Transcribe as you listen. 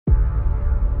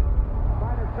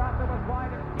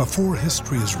Before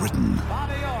history is written,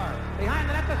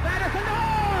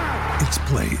 it's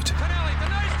played.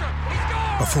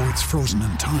 Before it's frozen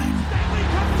in time,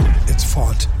 it's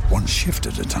fought one shift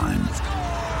at a time.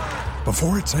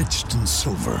 Before it's etched in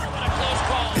silver,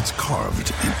 it's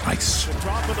carved in ice.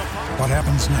 What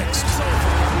happens next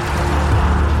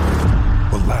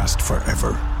will last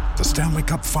forever. The Stanley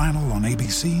Cup Final on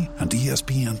ABC and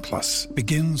ESPN Plus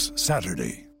begins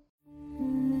Saturday.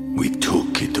 We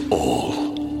took it all.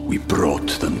 We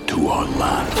brought them to our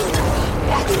land.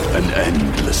 An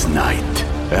endless night,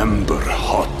 ember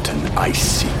hot and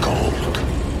icy cold.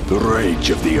 The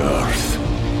rage of the earth.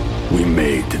 We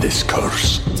made this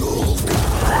curse.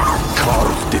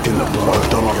 Carved it in the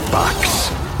blood on our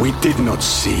backs. We did not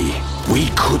see. We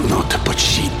could not, but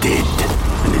she did.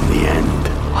 And in the end...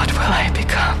 What will I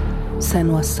become?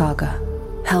 Senua's Saga.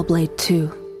 Hellblade 2.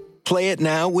 Play it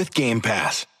now with Game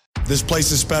Pass. This place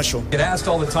is special. Get asked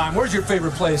all the time, where's your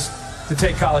favorite place to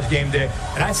take college game day?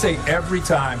 And I say every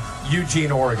time, Eugene,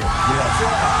 Oregon.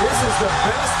 Yeah. This is the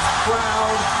best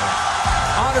crowd.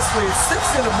 Honestly, it's 6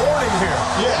 in the morning here.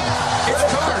 Yeah. It's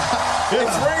dark.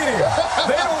 It's raining.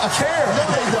 They don't care.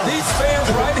 These fans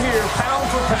right here, pound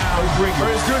for pound,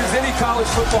 are as good as any college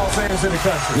football fans in the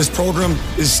country. This program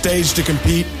is staged to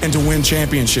compete and to win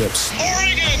championships.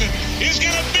 Oregon is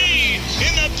going to be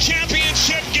in the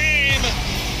championship game.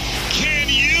 Can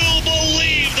you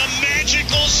believe the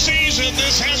magical season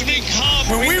this has become?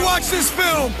 When we watch this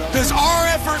film, does our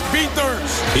effort beat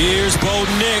theirs? Here's Bo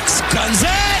Nix. Guns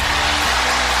it!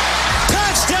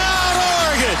 Touchdown,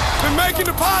 Oregon! Been making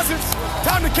deposits.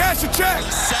 Time to cash a check.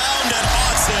 Sound at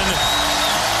Austin,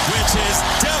 which is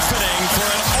deafening for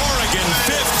an Oregon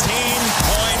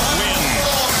 15-point win.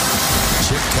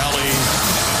 Chip Kelly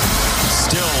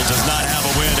still does not have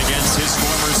a win against his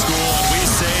former school, and we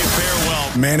say farewell.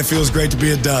 Man, it feels great to be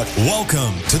a Duck.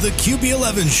 Welcome to the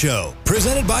QB11 Show,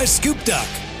 presented by Scoop Duck,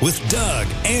 with Doug,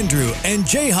 Andrew, and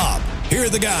J-Hop. Here are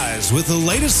the guys with the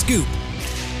latest scoop.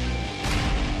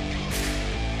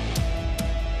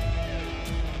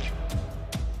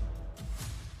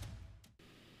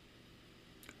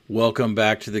 Welcome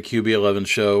back to the QB11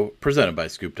 Show, presented by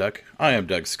Scoop Duck. I am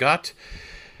Doug Scott.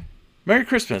 Merry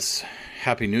Christmas.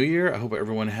 Happy New Year. I hope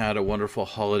everyone had a wonderful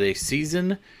holiday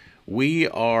season. We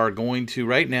are going to,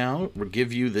 right now,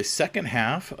 give you the second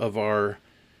half of our,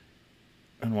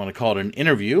 I don't want to call it an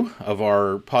interview, of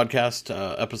our podcast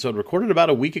episode recorded about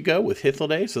a week ago with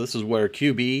Hythloday. So this is where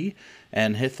QB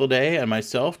and Hythloday and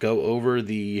myself go over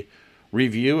the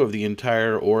review of the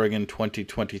entire Oregon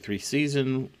 2023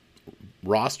 season,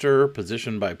 roster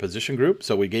position by position group.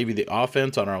 So we gave you the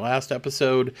offense on our last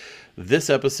episode.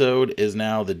 This episode is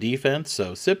now the defense.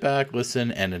 So sit back,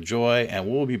 listen, and enjoy. And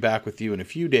we'll be back with you in a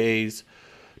few days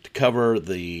to cover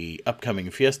the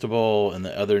upcoming Fiesta Bowl and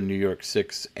the other New Year's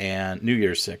Six. I don't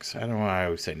know why I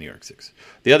always say New Year's Six.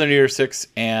 The other New Year's Six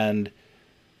and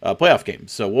playoff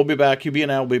games. So we'll be back. QB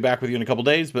and I will be back with you in a couple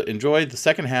days. But enjoy the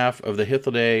second half of the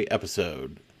Hythloday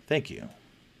episode. Thank you.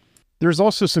 There's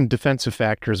also some defensive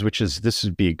factors, this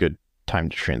would be a good time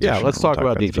to transition. Yeah, let's talk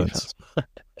about defense.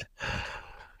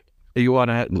 You want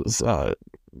to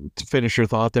finish your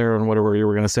thought there on whatever you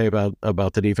were going to say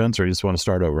about the defense, or you just want to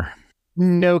start over?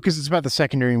 No, because it's about the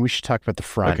secondary, and we should talk about the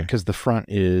front, because the front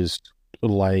is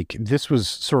like, this was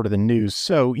sort of the news.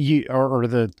 So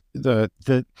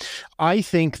I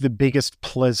think the biggest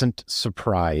pleasant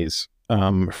surprise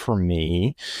for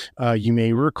me, you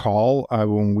may recall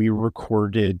when we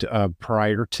recorded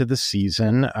prior to the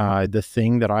season, the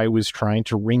thing that I was trying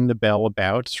to ring the bell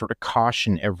about, sort of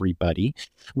caution everybody,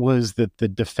 was that the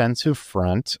defensive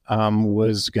front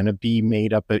was going to be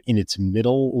made up in its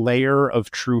middle layer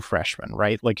of true freshmen,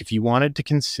 right? Like if you wanted to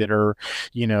consider,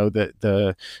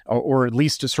 or at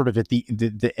least sort of at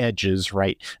the edges,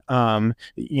 right?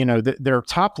 Their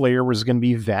top layer was going to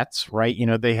be vets, right?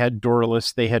 They had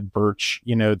Dorlus, they had Birch,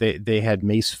 they had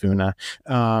Mace Funa,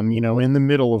 in the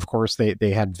middle, of course,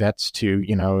 they had vets too,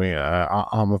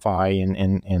 Amavai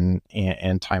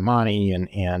and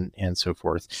Taimani and so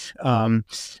forth.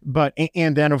 But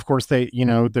then of course their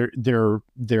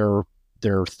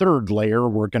third layer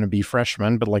were going to be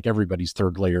freshmen, but like everybody's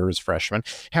third layer is freshmen.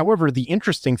 However, the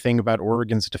interesting thing about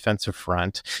Oregon's defensive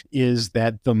front is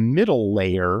that the middle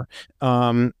layer,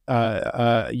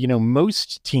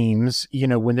 most teams,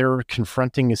 when they're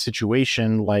confronting a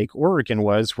situation like Oregon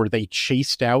was, where they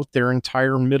chased out their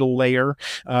entire middle layer,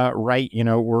 right?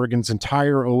 Oregon's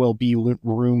entire OLB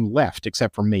room left,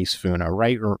 except for Mace Funa,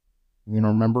 right?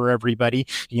 remember everybody,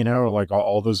 like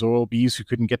all those OLBs who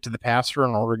couldn't get to the passer,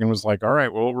 and Oregon was like, all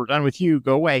right, well, we're done with you,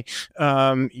 go away.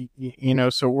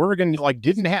 So Oregon like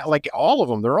didn't have like all of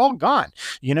them, they're all gone,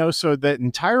 so that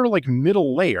entire like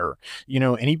middle layer,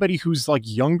 anybody who's like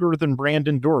younger than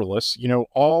Brandon Dorless,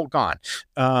 all gone.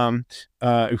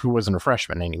 Who wasn't a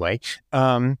freshman anyway.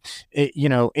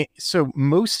 So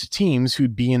most teams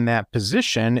who'd be in that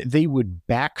position, they would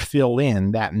backfill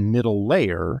in that middle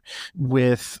layer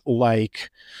with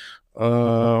like,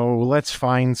 let's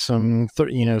find some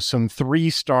 3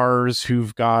 stars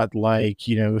who've got like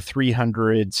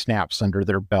 300 snaps under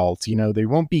their belt. They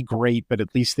won't be great, but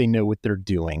at least they know what they're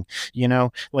doing.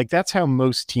 Like that's how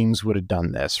most teams would have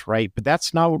done this, right? But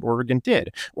that's not what Oregon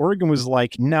did. Oregon was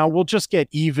like, no, we'll just get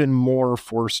even more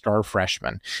 4-star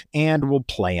freshmen and we'll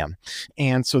play them.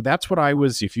 And so that's what I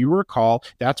was, if you recall,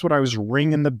 that's what I was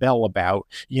ringing the bell about.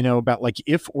 About like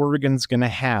if Oregon's going to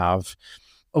have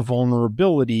a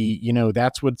vulnerability,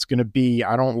 that's what's going to be.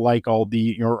 I don't like all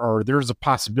the, or there's a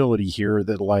possibility here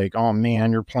that like, oh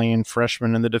man, you're playing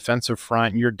freshmen in the defensive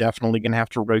front, and you're definitely going to have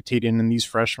to rotate in these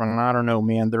freshmen. And I don't know,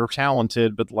 man, they're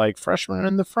talented, but like freshmen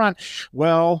in the front,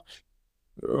 well,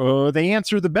 they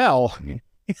answer the bell.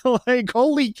 Like,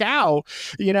 holy cow,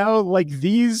 like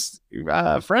these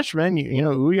freshmen,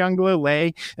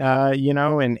 Uyangalele,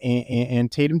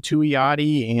 and Tatum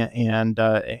Tuioti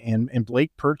and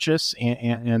Blake Purchase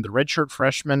and the redshirt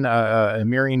freshman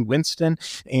Marion Winston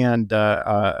and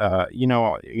all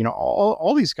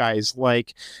these guys,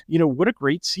 like, what a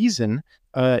great season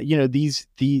these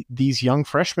young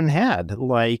freshmen had,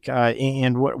 like,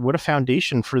 and what a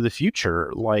foundation for the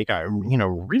future. Like, I'm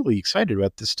really excited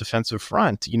about this defensive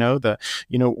front.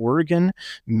 Oregon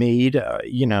made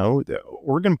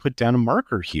Oregon put down a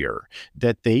marker here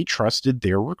that they trusted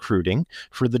their recruiting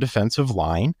for the defensive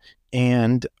line,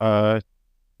 and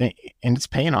it's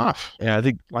paying off. Yeah, I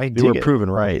think they were proven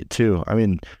right too. I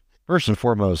mean, first and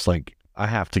foremost, like, I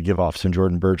have to give off some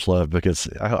Jordan Birch love because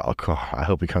I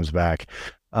hope he comes back.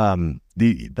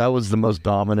 That was the most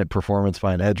dominant performance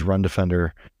by an edge run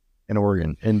defender in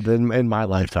Oregon, and then in my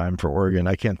lifetime for Oregon,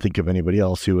 I can't think of anybody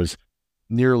else who was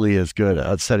nearly as good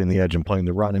at setting the edge and playing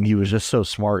the run. And he was just so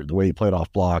smart, the way he played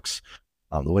off blocks,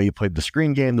 the way he played the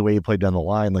screen game, the way he played down the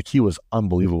line. Like, he was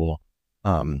unbelievable.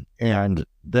 And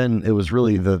then it was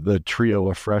really the trio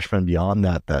of freshmen beyond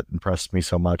that impressed me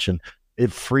so much. And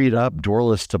it freed up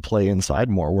Dorless to play inside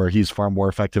more, where he's far more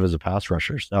effective as a pass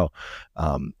rusher. So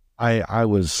I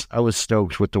was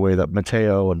stoked with the way that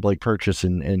Mateo and Blake Purchase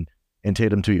and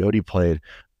Tatum Tuioti played.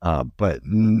 But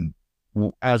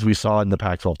as we saw in the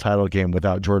Pac-12 title game,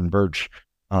 without Jordan Birch,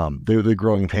 the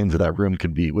growing pains of that room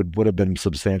would have been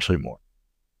substantially more.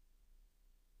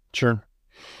 Sure.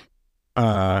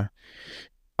 But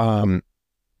in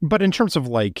terms of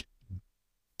like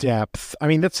depth, I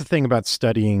mean, that's the thing about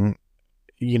studying,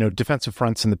 defensive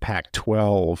fronts in the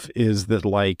Pac-12 is that,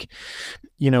 like,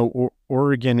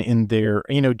 Oregon in their,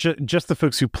 just the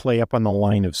folks who play up on the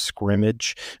line of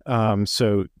scrimmage.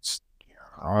 So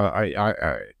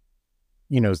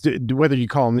whether you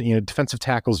call them, defensive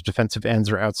tackles, defensive ends,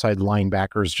 or outside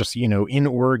linebackers, just, in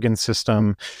Oregon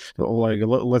system, like,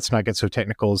 let's not get so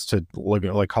technical as to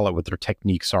like call it what their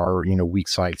techniques are, weak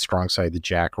side, strong side, the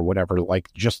jack, or whatever.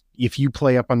 Like, just if you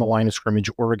play up on the line of scrimmage,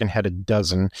 Oregon had a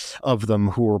dozen of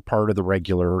them who were part of the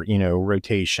regular,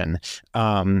 rotation.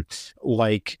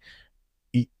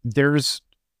 There's,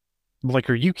 like,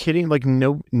 are you kidding? Like,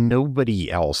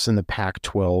 nobody else in the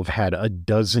Pac-12 had a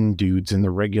dozen dudes in the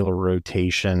regular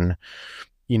rotation,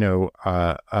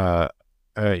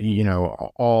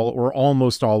 all or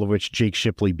almost all of which, Jake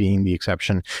Shipley being the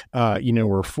exception,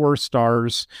 were 4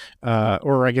 stars.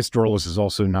 Or I guess Dorless is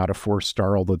also not a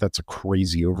 4-star, although that's a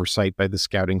crazy oversight by the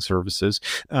scouting services.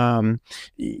 That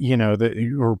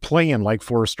were playing like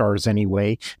 4 stars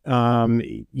anyway. They're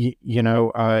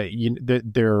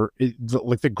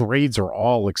like, the grades are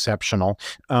all exceptional.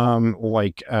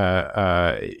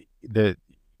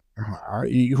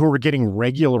 Who were getting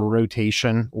regular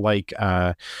rotation, like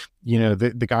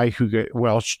the guy who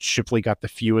Shipley got the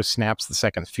fewest snaps. The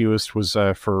second fewest was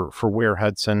for Ware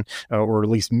Hudson, or at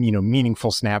least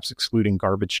meaningful snaps excluding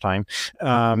garbage time.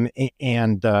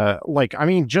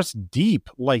 Just deep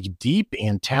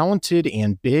and talented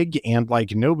and big, and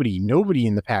like nobody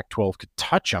in the Pac-12 could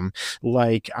touch him.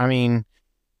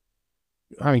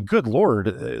 Good Lord.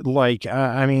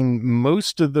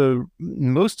 Most of the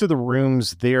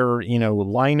rooms there,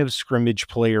 line of scrimmage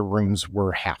player rooms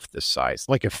were half this size,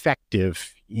 like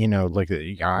effective,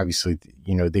 obviously,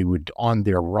 they would on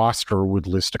their roster would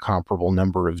list a comparable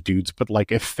number of dudes, but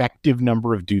like effective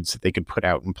number of dudes that they could put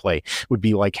out and play would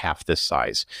be like half this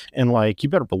size. And like, you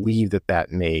better believe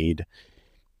that made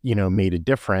a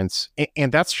difference.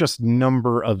 And that's just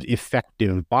number of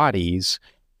effective bodies.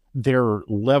 Their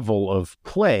level of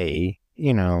play,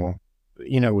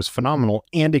 was phenomenal,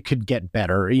 and it could get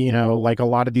better. Like a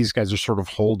lot of these guys are sort of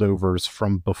holdovers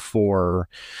from before,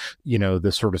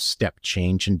 the sort of step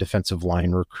change in defensive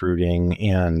line recruiting,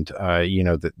 and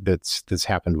that's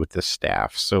happened with this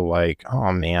staff. So like,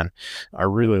 oh man, I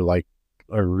really like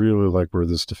where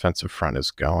this defensive front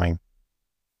is going.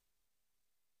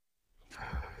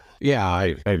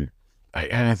 Yeah, and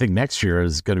I think next year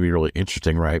is going to be really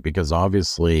interesting, right? Because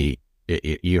obviously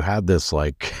you had this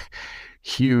like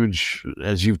huge,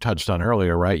 as you've touched on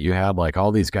earlier, right? You had like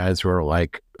all these guys who are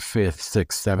like 5th, 6th,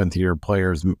 7th year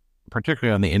players,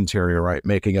 particularly on the interior, right?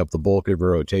 Making up the bulk of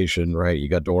your rotation, right? You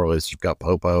got Dorless, you've got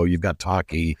Popo, you've got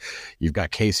Taki, you've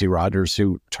got Casey Rogers,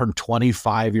 who turned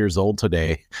 25 years old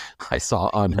today. I saw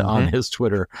on his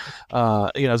Twitter.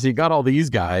 So you got all these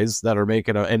guys that are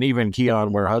making and even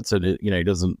Keon Ware Hudson, he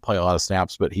doesn't play a lot of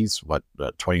snaps, but he's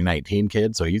 2019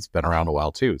 kid, so he's been around a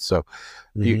while too. So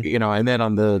and then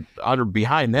on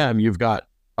behind them, you've got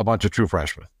a bunch of true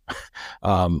freshmen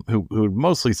who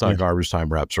mostly saw garbage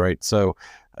time reps, right? So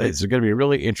it's going to be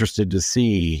really interested to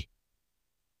see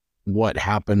what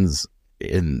happens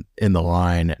in the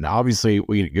line. And obviously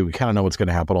we kind of know what's going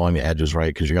to happen along the edges,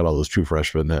 right? Because you got all those true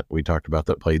freshmen that we talked about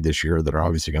that played this year that are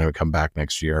obviously going to come back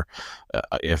next year.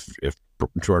 If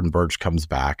Jordan Birch comes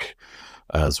back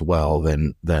as well,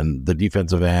 then the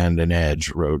defensive end and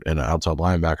edge and outside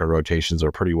linebacker rotations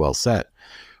are pretty well set.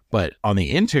 But on the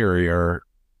interior,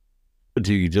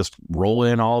 do you just roll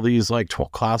in all these like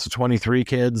class of 23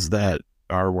 kids that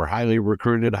were highly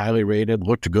recruited, highly rated,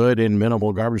 looked good in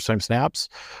minimal garbage time snaps,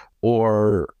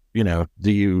 or do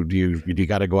you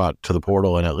got to go out to the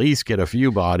portal and at least get a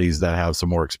few bodies that have some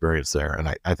more experience there?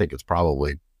 And I think it's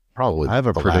probably. I have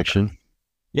a prediction. Latter.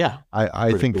 Yeah,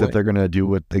 I think that they're going to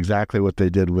do exactly what they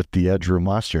did with the edge room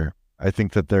last year. I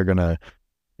think that they're going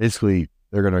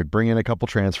to bring in a couple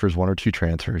transfers, 1 or 2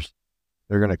 transfers.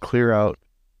 They're going to clear out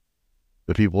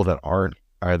the people that aren't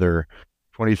either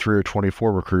 23 or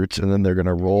 24 recruits, and then they're going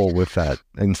to roll with that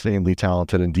insanely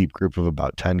talented and deep group of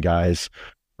about 10 guys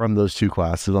from those 2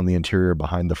 classes on the interior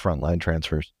behind the front line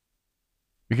transfers.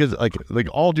 Because like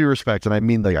all due respect, and I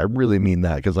really mean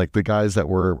that, because like the guys that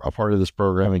were a part of this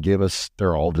program and gave us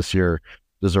their all this year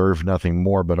deserve nothing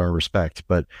more but our respect.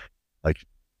 But like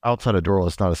outside of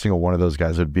Dorless, not a single one of those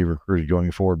guys would be recruited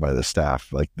going forward by the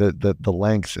staff. Like the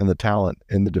length and the talent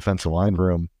in the defensive line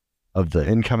room of the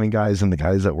incoming guys and the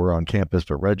guys that were on campus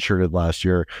but redshirted last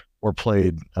year or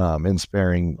played in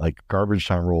sparing like garbage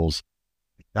time roles.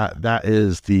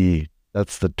 That's the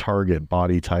target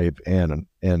body type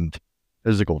and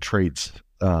physical traits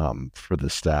for the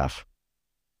staff.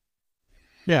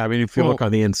 Yeah, I mean, if you look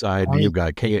on the inside, you've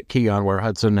got Keon Ware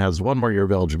Hudson has 1 more year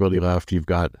of eligibility left. You've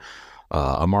got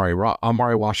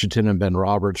Amari Washington and Ben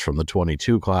Roberts from the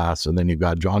 22 class, and then you've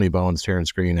got Johnny Bones,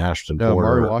 Terrence Green, Ashton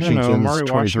Porter. Amari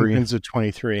Washington's a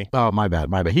 23. Oh, my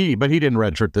bad. But he didn't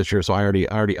redshirt this year, so I already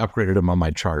upgraded him on my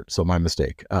chart. So my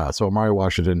mistake. So Amari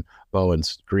Washington,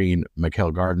 Bowens, Green, Mikael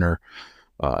Gardner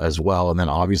as well, and then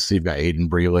obviously you've got Aiden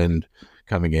Breland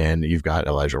coming in. You've got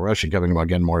Elijah Rushing coming in,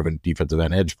 again, more of a defensive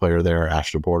end edge player there.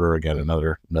 Ashton Porter, again,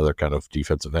 another kind of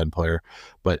defensive end player.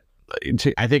 But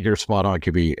I think you're spot on,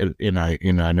 QB.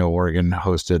 I know Oregon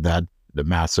hosted the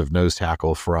massive nose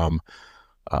tackle from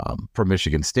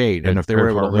Michigan State, and if they were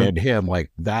able to land him, like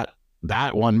that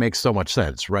one makes so much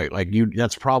sense, right? Like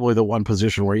that's probably the one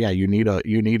position where you need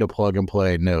a plug and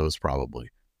play nose probably.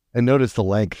 And notice the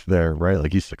length there, right?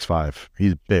 Like he's 6'5",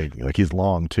 he's big, like he's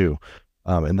long too.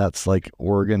 And that's like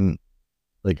Oregon,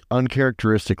 like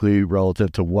uncharacteristically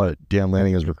relative to what Dan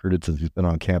Lanning has recruited since he's been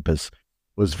on campus,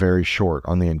 was very short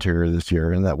on the interior this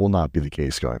year, and that will not be the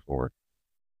case going forward.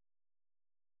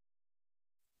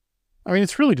 I mean,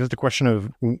 it's really just a question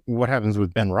of what happens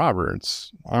with Ben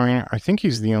Roberts. I mean, I think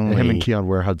he's the only... Him and Keon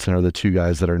Ware Hudson are the 2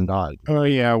 guys that are not... Oh,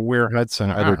 yeah, Ware Hudson.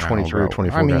 Either 23 or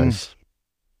 24 guys.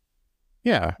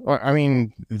 Yeah, I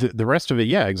mean, the rest of it,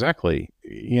 yeah, exactly.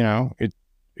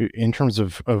 In terms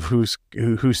of who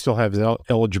still has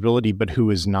eligibility, but who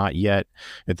is not yet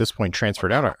at this point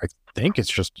transferred out, I think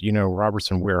it's just,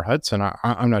 Robertson, Ware Hudson.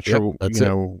 I'm not sure,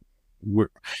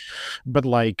 but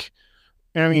like,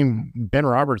 I mean, Ben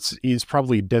Roberts is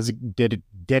probably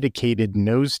dedicated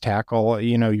nose tackle.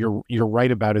 You're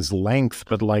right about his length,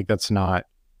 but like, that's not,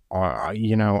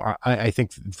 I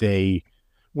think they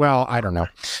Well, I don't know.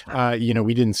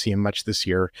 We didn't see him much this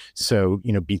year, so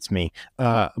beats me.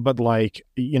 But like,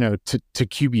 to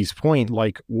QB's point,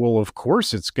 like, well, of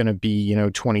course it's going to be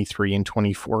 23 and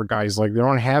 24 guys. Like, they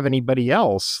don't have anybody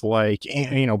else. Like,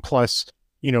 plus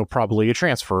probably a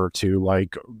transfer or two.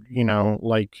 Like,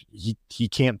 like he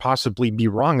can't possibly be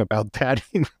wrong about that.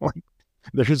 Like,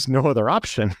 there's no other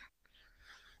option.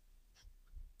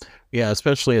 Yeah,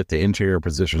 especially at the interior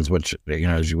positions, which,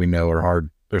 as we know, are hard.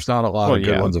 There's not a lot of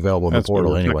good ones available in the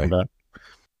portal anyway.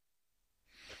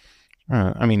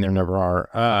 I mean, there never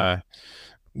are.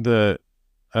 But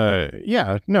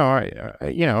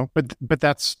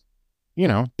that's,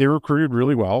 they recruited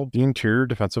really well. The interior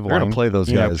defensive line. They're going to play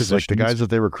those guys. Like, the guys that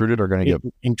they recruited are going to get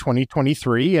in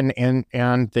 2023,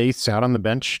 and they sat on the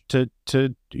bench to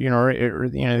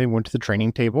they went to the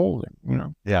training table.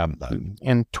 Yeah.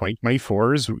 And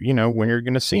 2024 is when you're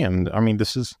going to see them. I mean,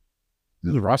 this is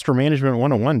roster management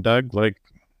 101, Doug. Like,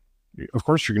 of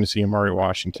course you're going to see Amari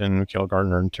Washington, Mikael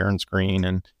Gardner, and Terrence Green,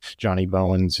 and Johnny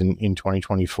Bowens in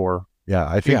 2024 Yeah,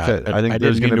 I think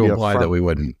there's going to be imply that we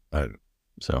wouldn't.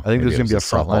 So I think there's going to be a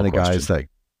front line of guys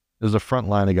there's a front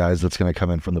line of guys that's going to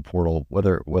come in from the portal,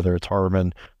 whether it's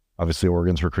Harmon, obviously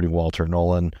Oregon's recruiting Walter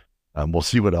Nolan. We'll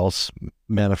see what else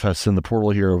manifests in the portal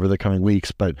here over the coming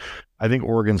weeks, but I think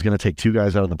Oregon's going to take two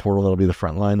guys out of the portal. That'll be the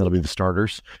front line. That'll be the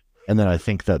starters. And then I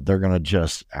think that they're going to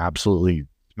just absolutely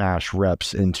smash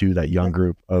reps into that young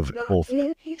group of both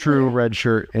true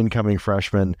redshirt incoming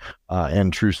freshmen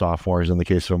and true sophomores in the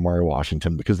case of Amari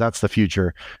Washington, because that's the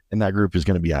future, and that group is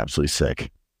going to be absolutely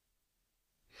sick.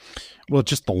 Well,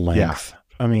 just the length. Yeah.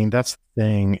 I mean, that's the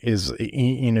thing is,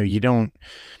 you don't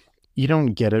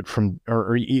get it from,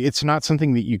 or it's not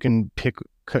something that you can pick,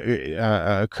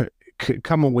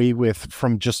 come away with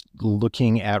from just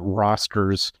looking at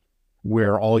rosters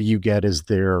where all you get is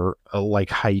their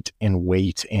like height and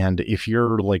weight. And if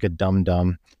you're like a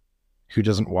dum-dum who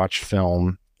doesn't watch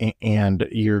film and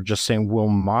you're just saying, well,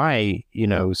 my,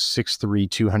 6'3",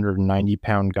 290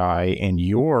 pound guy and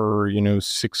your,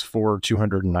 6'4",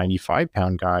 295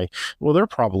 pound guy, well, they're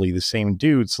probably the same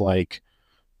dudes. Like,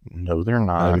 no, they're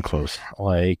not even close.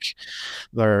 Like,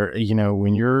 they're,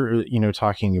 when you're,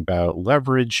 talking about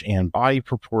leverage and body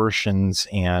proportions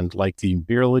and like the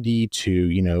ability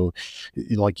to,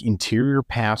 like interior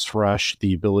pass rush,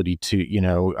 the ability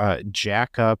to,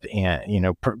 jack up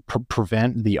and,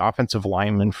 prevent the offensive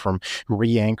lineman from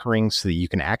re-anchoring so that you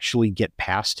can actually get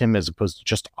past him as opposed to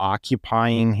just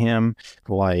occupying him,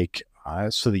 like,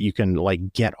 so that you can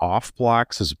like get off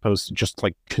blocks as opposed to just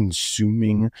like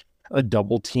consuming a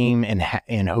double team and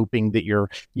hoping that you're,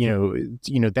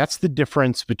 that's the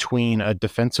difference between a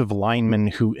defensive lineman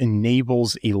who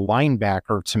enables a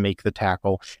linebacker to make the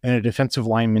tackle and a defensive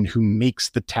lineman who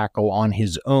makes the tackle on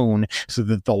his own so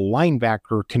that the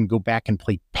linebacker can go back and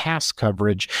play pass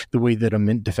coverage the way that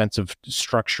a defensive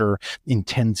structure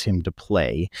intends him to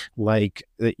play. Like,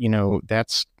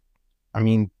 that's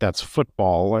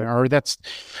football, or that's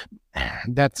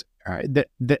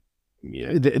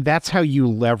how you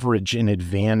leverage an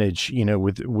advantage,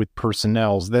 with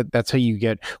personnels. That's how you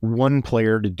get one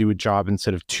player to do a job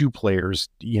instead of two players,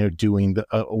 doing the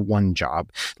one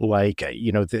job. Like,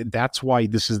 that's why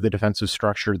this is the defensive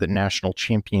structure that national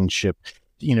championship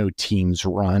teams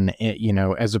run,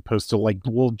 as opposed to like,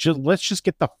 well, let's just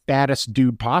get the fattest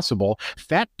dude possible.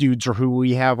 Fat dudes are who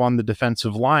we have on the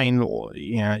defensive line.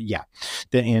 Yeah.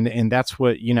 And that's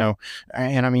what,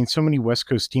 and I mean, so many West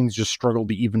Coast teams just struggle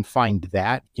to even find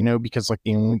that, because like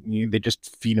they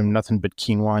just feed them nothing but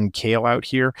quinoa and kale out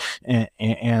here. And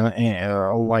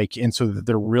so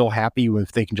they're real happy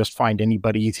if they can just find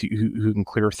anybody who can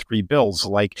clear three bills.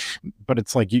 Like, but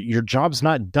it's like, your job's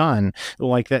not done.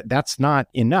 Like that's not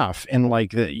enough. And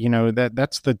like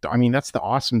that's the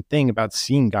awesome thing about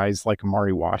seeing guys like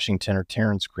Amari Washington or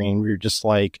Terrence Green, where you're just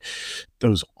like,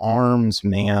 those arms,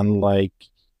 man, like,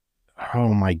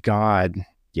 oh my God.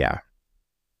 Yeah.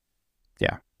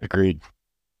 Agreed.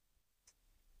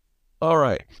 All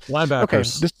right, linebackers. Okay,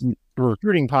 this is a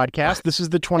recruiting podcast. This is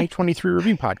the 2023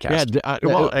 review podcast.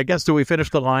 Yeah. I guess, do we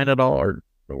finish the line at all, or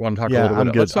want to talk a little bit?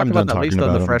 I'm good. Let's talk about at least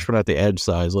on the freshman at the edge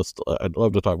size. I'd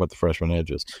love to talk about the freshman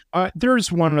edges.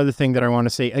 There's one other thing that I want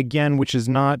to say again, which is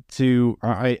not to.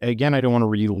 I don't want to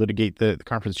relitigate the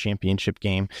conference championship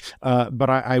game,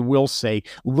 but I will say,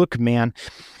 look, man,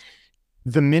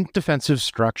 the Mint defensive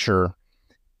structure.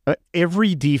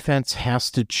 Every defense has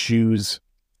to choose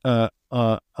a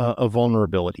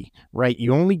vulnerability, right?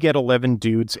 You only get 11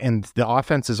 dudes, and the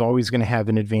offense is always going to have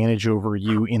an advantage over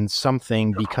you in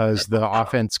something because the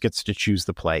offense gets to choose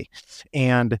the play.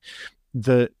 And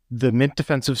the Mint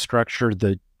defensive structure,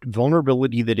 the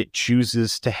vulnerability that it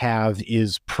chooses to have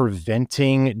is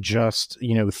preventing just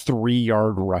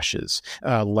 3-yard rushes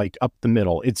like up the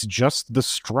middle. It's just the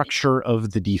structure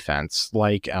of the defense.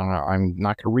 Like I'm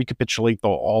not going to recapitulate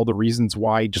all the reasons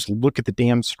why. Just look at the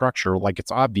damn structure. Like,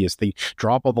 it's obvious. They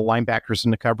drop all the linebackers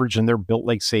into coverage and they're built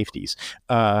like safeties,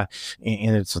 and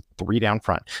it's a 3 down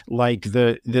front. Like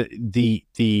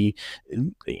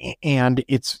and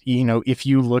it's, if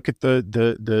you look at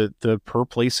the per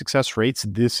play success rates,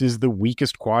 this is the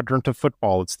weakest quadrant of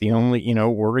football. It's the only,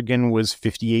 Oregon was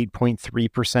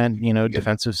 58.3%,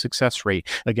 defensive success rate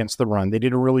against the run. They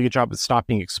did a really good job of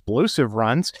stopping explosive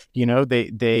runs.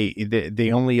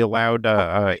 They only allowed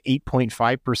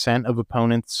 8.5% of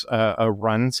opponents'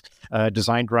 runs,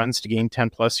 designed runs, to gain 10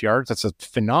 plus yards. That's a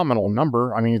phenomenal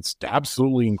number. I mean, it's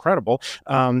absolutely incredible.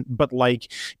 But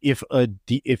like, if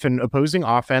an opposing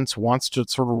offense wants to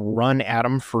sort of run at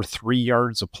them for 3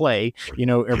 yards a play,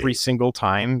 every single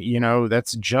time,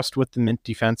 that's just what the Mint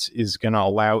defense is going to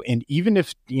allow. And even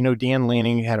if, Dan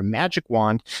Lanning had a magic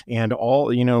wand and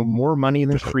all, more money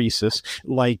than Croesus,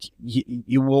 like,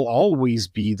 you will always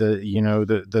be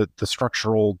the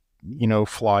structural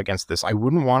flaw against this. I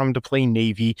wouldn't want them to play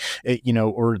Navy,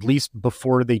 or at least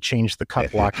before they change the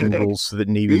cut blocking rules, so that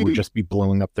Navy would just be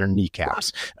blowing up their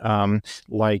kneecaps.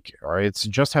 It's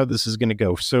just how this is going to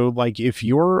go. So, like, if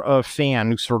you're a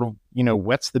fan who sort of,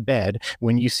 wets the bed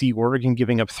when you see Oregon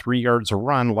giving up 3 yards a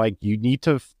run, like, you need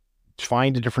to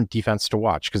find a different defense to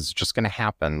watch, because it's just going to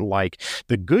happen. Like,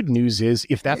 the good news is,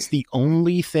 if that's the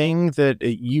only thing that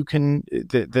you can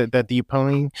that the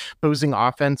opposing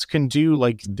offense can do,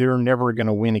 like, they're never going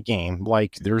to win a game.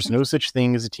 Like, there's no such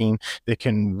thing as a team that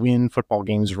can win football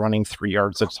games running 3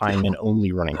 yards at a time and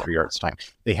only running 3 yards at a time.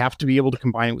 They have to be able to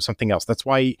combine it with something else. That's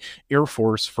why Air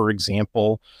Force, for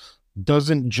example,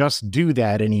 doesn't just do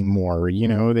that anymore.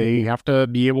 They have to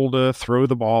be able to throw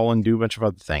the ball and do a bunch of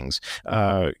other things.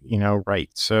 Right.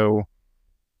 So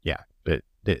yeah, but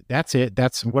that's it.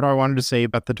 That's what I wanted to say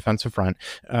about the defensive front.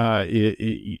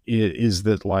 Is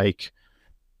that, like,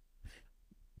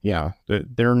 yeah,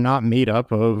 they're not made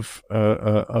up of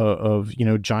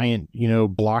giant,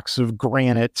 blocks of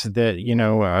granite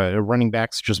that, running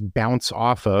backs just bounce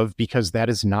off of, because that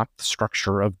is not the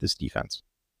structure of this defense.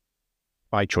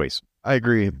 By choice. I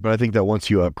agree, but I think that once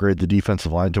you upgrade the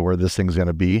defensive line to where this thing's going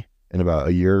to be in about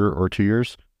a year or 2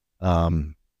 years,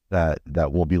 that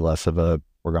will be less of a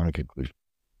foregone conclusion.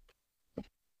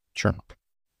 Sure.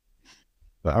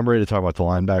 But I'm ready to talk about the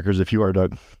linebackers if you are,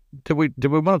 Doug. Did we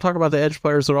want to talk about the edge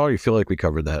players at all? Or you feel like we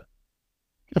covered that?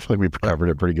 I feel like we covered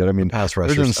it pretty good. I mean, pass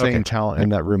rushers. There's insane talent in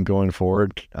that room going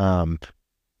forward.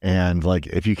 And like,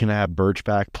 if you can have Birch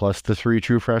back plus the 3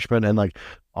 true freshmen, and like,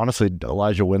 honestly,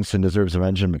 Elijah Winston deserves a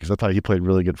mention, because I thought he played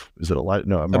really good. Is it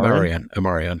Amarian?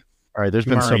 Amarian. All right, there's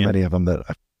been so many of them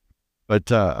but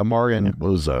Amarian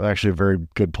was actually a very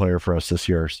good player for us this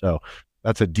year. So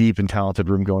that's a deep and talented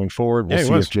room going forward. We'll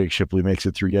see if Jake Shipley makes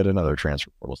it through yet another transfer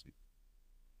portal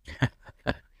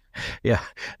season. Yeah,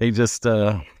 they just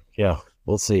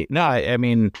we'll see. No, I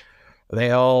mean,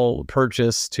 they all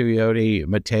purchased Tuioti,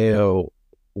 Mateo,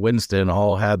 Winston,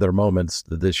 all had their moments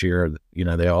this year.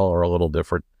 They all are a little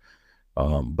different.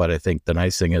 But I think the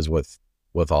nice thing is with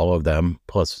all of them,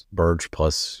 plus Birch,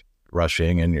 plus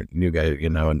rushing, and your new guy,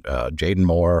 and Jaden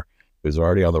Moore, who's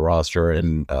already on the roster,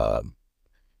 and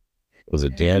was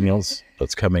it Daniels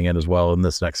that's coming in as well in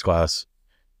this next class?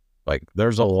 Like,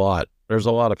 there's a lot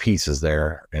of pieces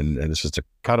there, and it's just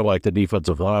kind of like the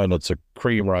defensive line. It's a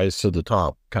cream rise to the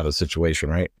top kind of situation,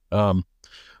 right?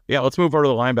 Yeah, let's move over to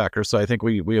the linebackers. So I think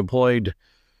we employed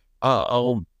five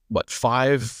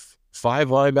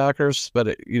linebackers,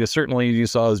 but certainly you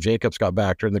saw as Jacobs got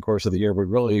back during the course of the year, we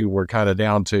really were kind of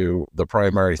down to the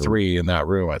primary 3 in that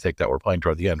room. I think that we're playing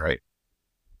toward the end, right?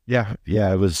 Yeah,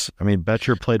 it was. I mean,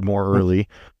 Betcher played more early,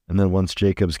 and then once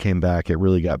Jacobs came back, it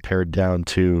really got pared down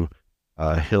to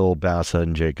Hill, Bassa,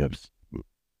 and Jacobs.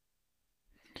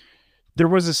 There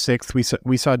was a 6th.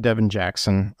 We saw Devin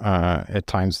Jackson at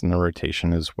times in the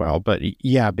rotation as well. But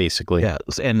yeah, basically. Yeah,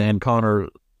 and Connor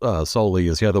Soley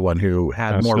is the other one who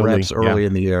had more reps early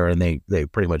in the year, and they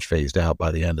pretty much phased out by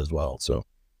the end as well. So,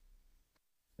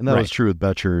 and that was true with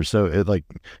Betcher. So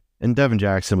and Devin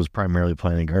Jackson was primarily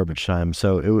playing in garbage time.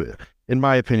 So in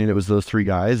my opinion, it was those 3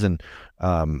 guys, and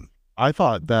I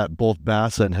thought that both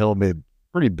Bassa and Hill made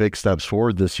pretty big steps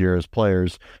forward this year as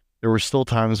players. There were still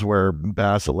times where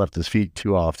Bassett left his feet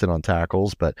too often on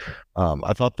tackles, but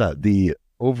I thought that the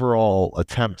overall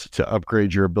attempt to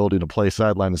upgrade your ability to play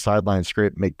sideline to sideline,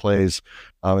 scrape, make plays,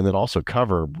 and then also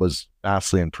cover was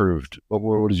vastly improved.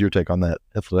 What is your take on that,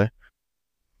 Hythloday?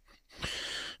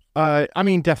 I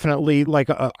mean, definitely. Like,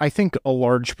 I think a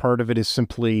large part of it is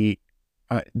simply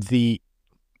the.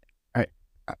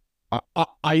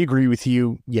 I agree with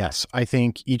you. Yes, I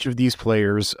think each of these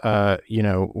players,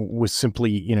 was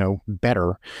simply,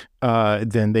 better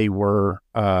than they were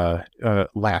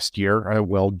last year.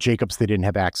 Well, Jacobs they didn't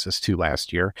have access to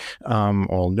last year.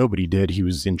 Well, nobody did. He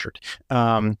was injured.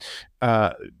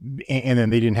 Uh, and then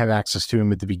they didn't have access to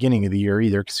him at the beginning of the year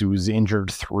either because he was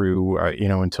injured through,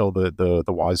 until the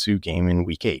Wazoo game in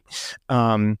week 8.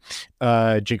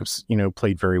 Jacobs,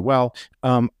 played very well.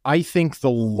 I think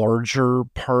the larger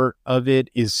part of it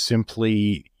is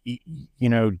simply,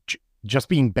 just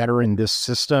being better in this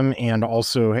system, and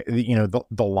also, the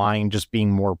line just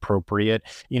being more appropriate,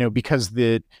 because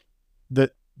the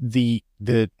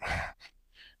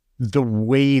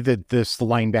way that this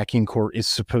linebacking core is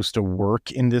supposed to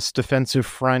work in this defensive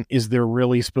front is they're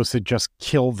really supposed to just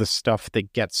kill the stuff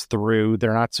that gets through.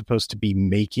 They're not supposed to be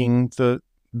making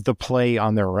the play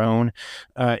on their own,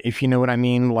 if you know what I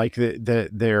mean. Like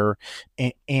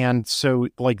and so,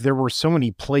 like, there were so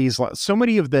many plays, so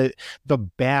many of the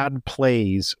bad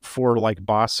plays for like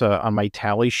Bassa on my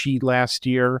tally sheet last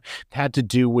year had to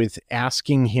do with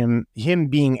asking him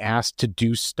being asked to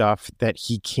do stuff that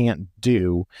he can't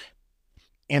do.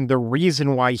 And the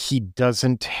reason why he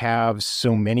doesn't have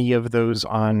so many of those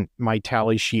on my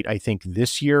tally sheet, I think,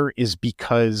 this year is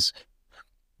because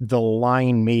the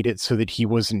line made it so that he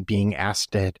wasn't being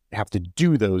asked to have to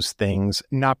do those things,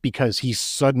 not because he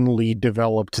suddenly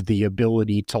developed the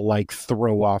ability to like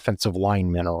throw offensive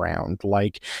linemen around.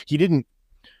 Like, he didn't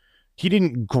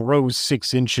grow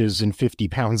 6 inches and 50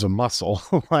 pounds of muscle.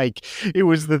 Like, it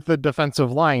was that the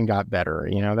defensive line got better.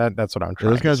 That's what I'm trying to say.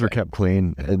 Those guys were kept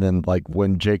clean. And then, like,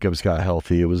 when Jacobs got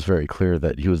healthy, it was very clear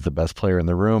that he was the best player in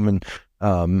the room. And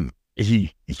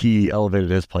he elevated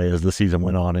his play as the season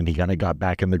went on, and he kind of got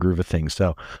back in the groove of things.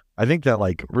 So I think that,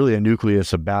 like, really a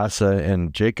nucleus of Bassa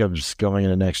and Jacobs going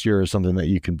into next year is something that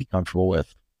you can be comfortable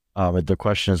with. The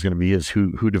question is going to be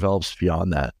who develops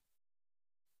beyond that.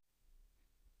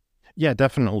 Yeah,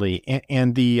 definitely.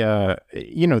 And the,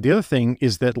 the other thing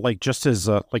is that, like, just as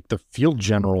like the field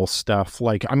general stuff,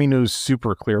 like, I mean, it was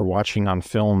super clear watching on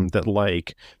film that,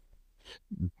 like,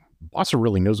 Bassa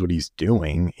really knows what he's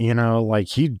doing, like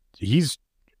he's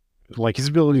like, his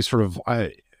ability to sort of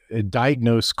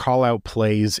diagnose, call out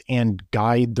plays, and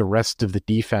guide the rest of the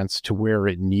defense to where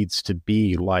it needs to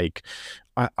be. Like,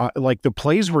 like the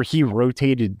plays where he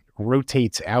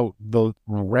rotates out, the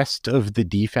rest of the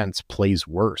defense plays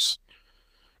worse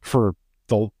for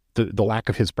the lack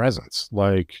of his presence.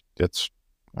 Like,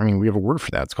 we have a word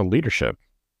for that. It's called leadership.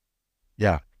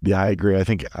 Yeah, I agree. I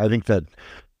think that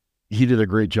he did a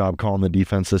great job calling the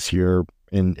defense this year.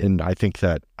 And I think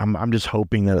that I'm just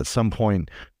hoping that at some point,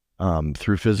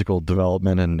 through physical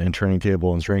development and training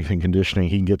table and strength and conditioning,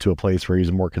 he can get to a place where he's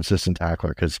a more consistent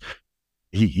tackler, because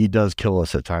he does kill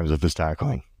us at times with his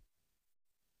tackling.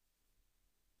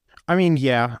 I mean,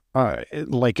 yeah,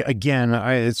 like, again,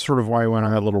 it's sort of why I went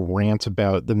on a little rant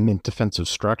about the Mint defensive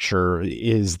structure,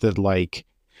 is that, like,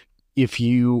 if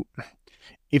you're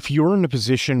in a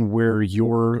position where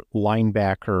your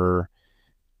linebacker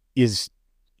is,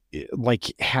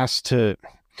 like,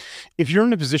 if you're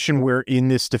in a position where in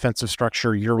this defensive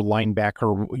structure, your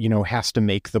linebacker, has to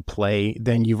make the play,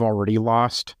 then you've already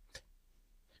lost.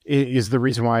 Is the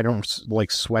reason why I don't,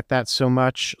 like, sweat that so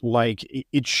much. Like,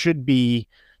 it should be,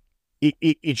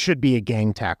 it should be a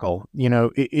gang tackle.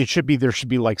 There should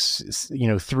be like,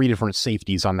 3 different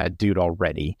safeties on that dude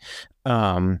already.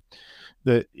 Or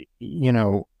the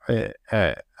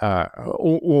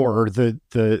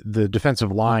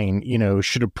defensive line,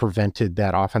 should have prevented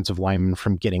that offensive lineman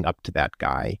from getting up to that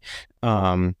guy.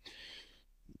 That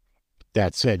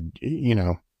said,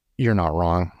 you're not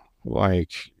wrong.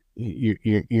 Like,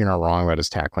 you're not wrong about his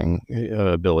tackling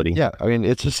ability. Yeah, I mean,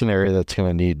 it's just an area that's going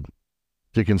to need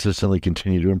to consistently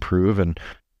continue to improve. And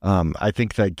I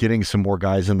think that getting some more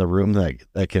guys in the room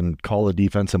that can call the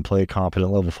defense and play a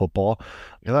competent level football.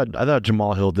 I thought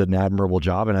Jamal Hill did an admirable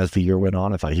job, and as the year went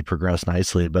on, I thought he progressed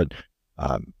nicely. But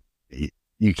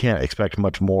you can't expect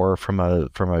much more from a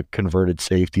converted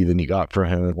safety than you got from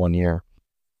him in 1 year.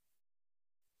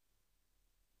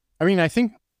 I mean, I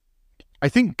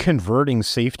think converting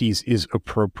safeties is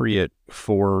appropriate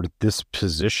for this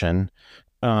position.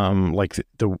 Like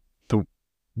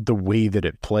the way that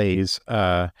it plays.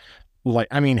 Like,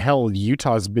 I mean, hell,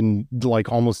 Utah's been,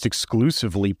 like, almost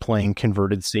exclusively playing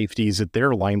converted safeties at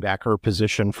their linebacker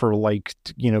position for, like,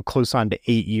 close on to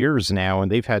 8 years now. And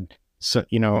they've had,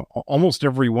 almost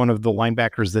every one of the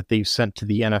linebackers that they've sent to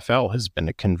the NFL has been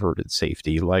a converted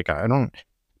safety. Like,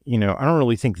 I don't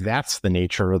really think that's the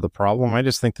nature of the problem. I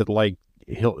just think that like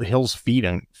Hill's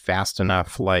feeding fast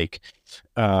enough. Like,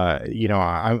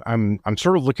 I'm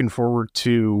sort of looking forward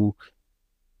to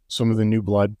some of the new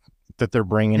blood that they're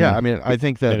bringing. Yeah, I mean, I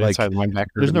think that like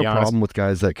there's no problem with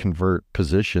guys that convert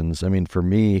positions. I mean, for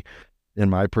me, in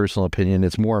my personal opinion,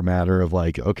 it's more a matter of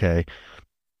like, okay,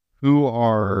 who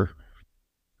are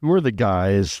the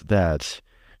guys that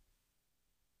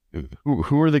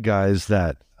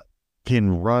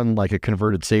can run like a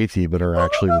converted safety but are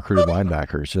actually recruited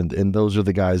linebackers, and those are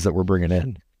the guys that we're bringing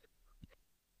in.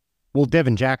 Well,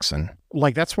 Devin Jackson,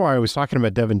 like that's why I was talking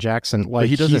about Devin Jackson. Like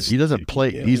he doesn't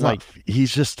play. He's like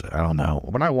he's just, I don't know.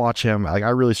 When I watch him, like I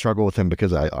really struggle with him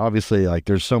because I obviously like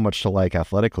there's so much to like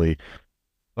athletically,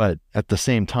 but at the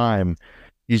same time,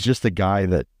 he's just a guy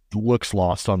that looks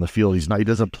lost on the field. He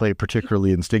doesn't play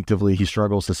particularly instinctively. He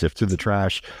struggles to sift through the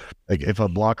trash. Like if a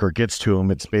blocker gets to him,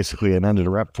 it's basically an ended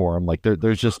rep for him. Like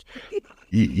there's just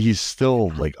he's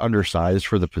still like undersized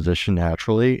for the position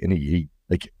naturally, and he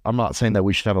like, I'm not saying that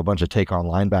we should have a bunch of take on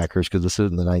linebackers because this is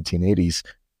in the 1980s,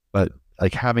 but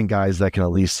like having guys that can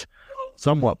at least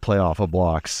somewhat play off of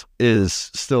blocks is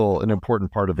still an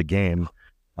important part of the game.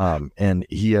 And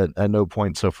he at no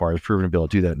point so far has proven to be able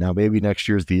to do that. Now, maybe next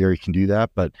year's the year he can do that,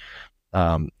 but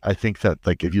I think that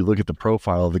like if you look at the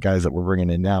profile of the guys that we're bringing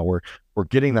in now, we're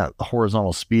getting that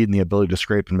horizontal speed and the ability to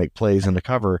scrape and make plays in the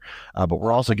cover, but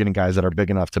we're also getting guys that are big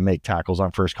enough to make tackles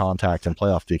on first contact and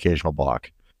play off the occasional block.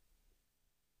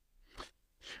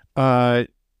 The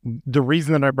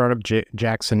reason that I brought up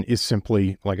Jackson is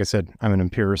simply, like I said, I'm an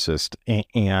empiricist,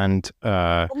 and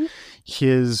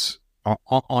his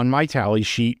on my tally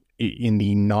sheet in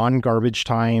the non-garbage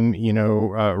time,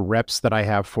 reps that I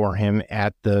have for him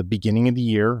at the beginning of the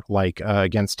year, like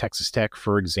against Texas Tech,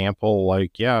 for example,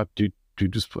 like dude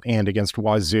just, and against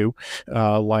Wazoo,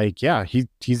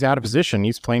 he's out of position.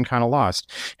 He's playing kind of lost.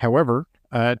 However,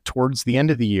 towards the end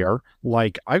of the year,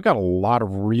 like I've got a lot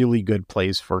of really good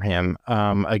plays for him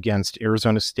against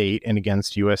Arizona State and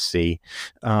against USC,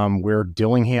 where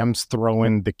Dillingham's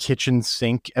throwing the kitchen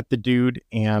sink at the dude.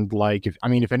 And like, if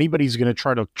anybody's going to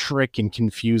try to trick and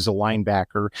confuse a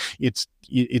linebacker, it's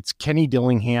Kenny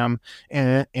Dillingham,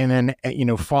 and then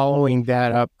following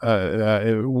that up,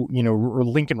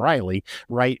 Lincoln Riley,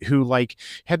 right, who like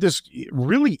had this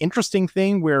really interesting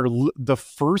thing where the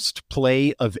first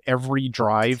play of every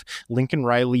drive, Lincoln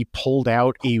Riley pulled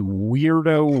out a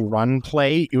weirdo run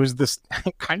play. It was this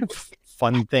kind of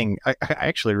fun thing. I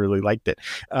actually really liked it,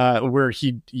 where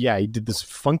he did this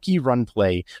funky run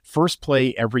play, first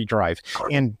play every drive,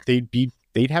 and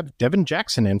they'd have Devin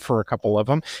Jackson in for a couple of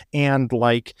them. And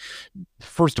like,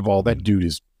 first of all, that dude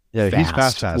is fast. He's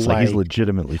fast. Like he's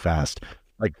legitimately fast.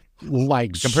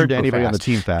 Like compared to anybody on the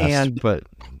team fast. And but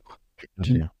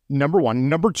continue. Number one.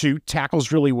 Number two,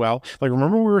 tackles really well. Like,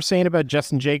 remember we were saying about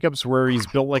Justin Jacobs, where he's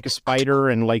built like a spider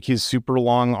and like his super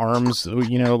long arms,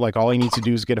 like all he needs to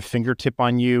do is get a fingertip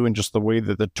on you, and just the way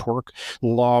that the torque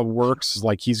law works,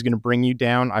 like he's going to bring you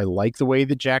down. I like the way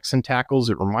that Jackson tackles.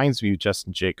 It reminds me of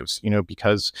Justin Jacobs,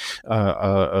 because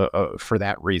for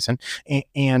that reason.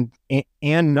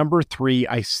 And number three,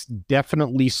 I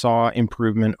definitely saw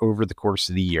improvement over the course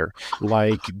of the year.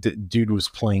 Like the dude was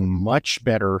playing much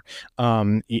better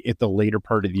at the later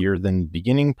part of the year than the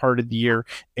beginning part of the year.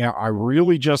 I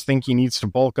really just think he needs to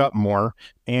bulk up more,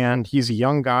 and he's a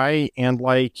young guy, and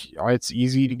like it's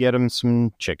easy to get him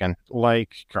some chicken.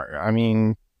 Like, I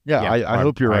mean, I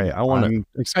hope you're right. I'm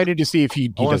excited to see if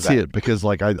he I want does to see that. it because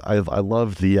like I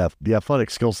love the athletic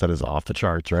skill set is off the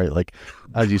charts, right? Like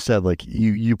as you said, like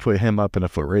you put him up in a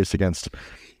foot race against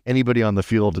anybody on the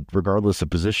field, regardless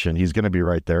of position, he's going to be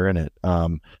right there in it.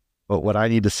 But what I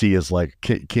need to see is like,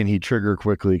 can he trigger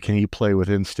quickly? Can he play with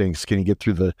instincts? Can he get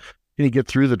through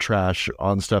the trash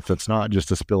on stuff that's not just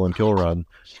a spill and kill run,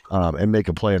 and make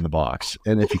a play in the box?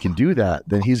 And if he can do that,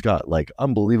 then he's got like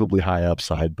unbelievably high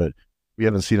upside. But we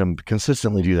haven't seen him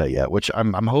consistently do that yet, which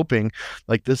I'm hoping.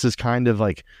 Like this is kind of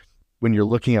like when you're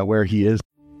looking at where he is.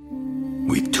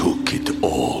 We took it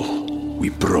all. We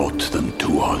brought them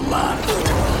to our land.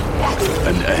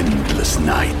 An endless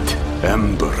night.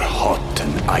 Ember hot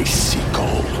and icy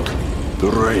cold. The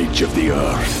rage of the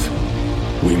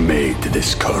earth. We made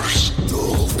this curse.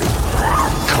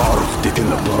 Carved it in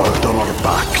the blood on our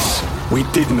backs. We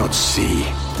did not see.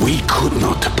 We could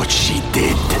not, but she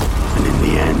did. And in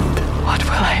the end... What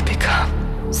will I become?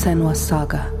 Senua's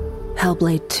Saga.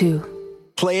 Hellblade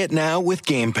 2. Play it now with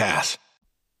Game Pass.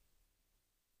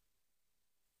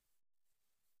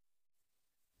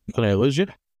 Can I lose you?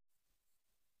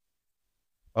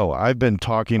 Oh, I've been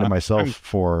talking to myself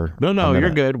for... No, you're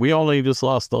good. We only just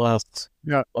lost the last,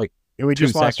 We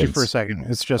just lost you for a second.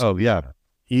 It's just. Oh yeah.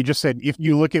 You just said if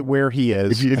you look at where he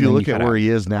is. If you look at where he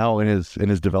is now in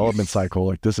his development cycle,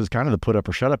 like this is kind of the put up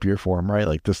or shut up year for him, right?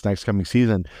 Like this next coming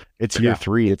season, it's year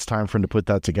 3. It's time for him to put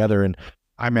that together. And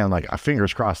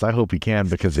fingers crossed. I hope he can,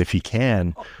 because if he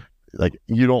can, like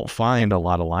you don't find a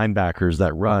lot of linebackers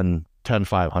that run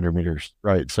 10-500 meters,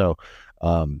 right? So,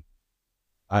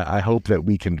 I hope that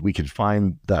we can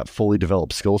find that fully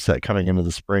developed skill set coming into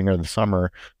the spring or the summer,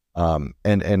 and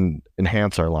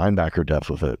enhance our linebacker depth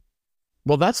with it.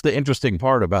 Well, that's the interesting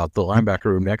part about the linebacker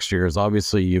room next year is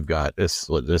obviously you've got this,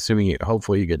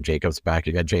 hopefully you get Jacobs back.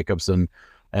 You got Jacobs and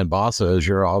Bossa as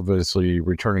your obviously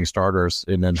returning starters.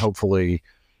 And then hopefully,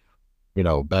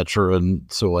 Betcher and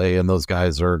Soule and those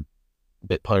guys are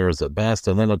bit players at best.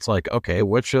 And then it's like, okay,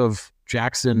 which of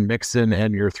Jackson, Mixon,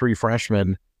 and your 3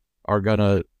 freshmen are going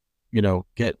to,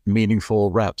 get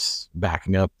meaningful reps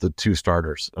backing up the 2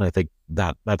 starters? And I think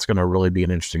that's going to really be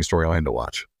an interesting storyline to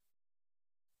watch.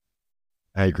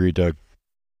 I agree, Doug.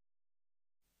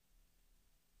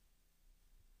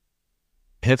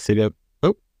 Hith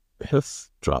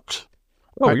dropped.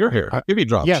 Oh, you're here. Maybe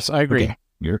dropped. Yes, I agree.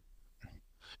 Okay.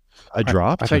 I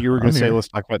dropped? I thought you were going to say, let's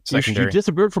talk about secondary. You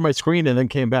disappeared from my screen and then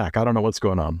came back. I don't know what's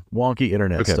going on. Wonky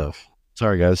internet stuff.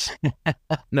 Sorry, guys.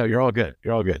 No, you're all good.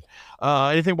 You're all good.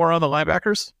 Anything more on the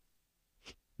linebackers?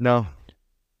 No.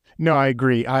 No, I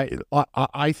agree.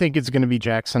 I think it's going to be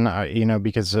Jackson,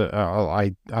 because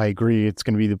I agree it's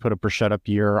going to be the put up or shut up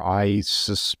year. I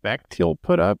suspect he'll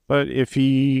put up, but if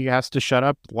he has to shut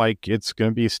up, like it's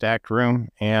going to be a stacked room,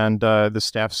 and the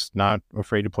staff's not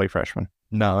afraid to play freshmen.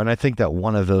 No, and I think that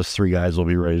one of those 3 guys will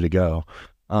be ready to go.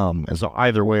 And so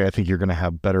either way, I think you're going to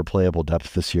have better playable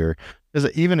depth this year. Because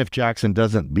even if Jackson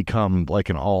doesn't become like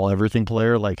an all-everything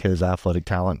player, like his athletic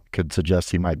talent could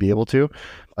suggest he might be able to,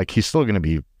 like he's still going to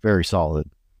be very solid.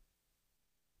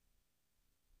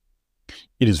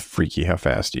 It is freaky how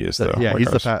fast he is, though. Yeah, like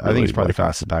he's I think he's probably the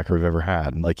fastest backer we've ever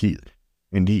had. And like he's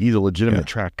a legitimate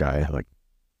track guy. Like,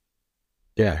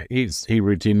 yeah, he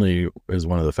routinely is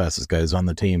one of the fastest guys on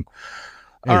the team.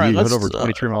 All right, let's over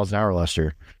 23 miles an hour last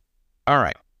year. All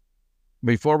right.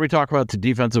 Before we talk about the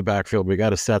defensive backfield, we got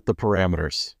to set the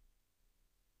parameters.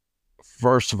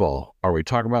 First of all, are we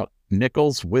talking about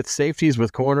nickels with safeties,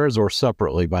 with corners, or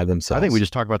separately by themselves? I think we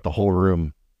just talk about the whole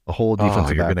room, the whole defensive back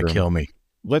room. You're going to kill me.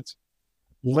 Let's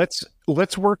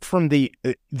work from the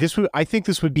I think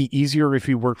this would be easier if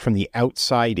you work from the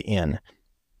outside in.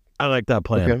 I like that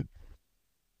plan. Okay.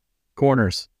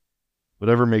 Corners.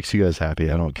 Whatever makes you guys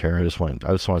happy. I don't care. I just want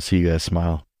to see you guys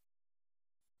smile.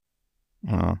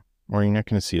 Or you're not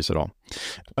going to see us at all.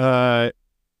 I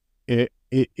think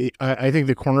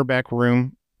the cornerback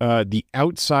room, the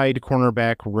outside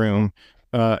cornerback room,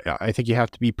 I think you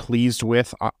have to be pleased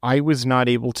with. I was not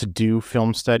able to do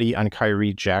film study on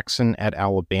Kyrie Jackson at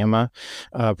Alabama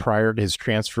prior to his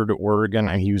transfer to Oregon.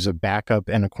 He was a backup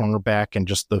and a cornerback, and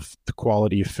just the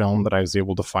quality of film that I was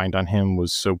able to find on him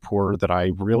was so poor that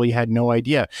I really had no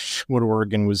idea what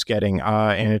Oregon was getting.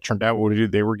 And it turned out what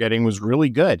they were getting was really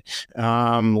good.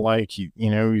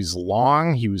 He's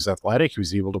long, he was athletic, he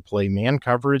was able to play man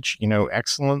coverage,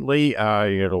 excellently. He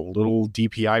had a little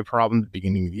DPI problem at the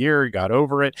beginning of the year. He got over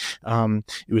it.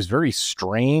 It was very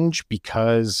strange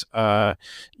because,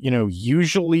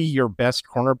 usually your best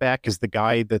cornerback is the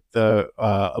guy that the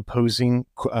opposing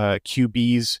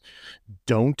QBs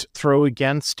don't throw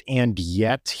against, and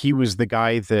yet he was the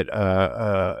guy that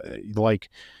like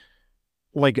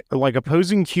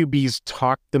opposing QBs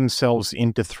talked themselves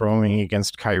into throwing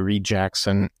against Kyrie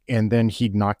Jackson, and then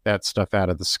he'd knock that stuff out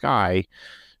of the sky.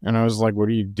 And I was like, what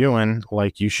are you doing?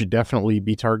 Like, you should definitely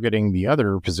be targeting the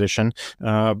other position.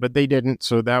 But they didn't.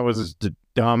 So that was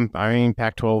dumb. I mean,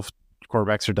 Pac-12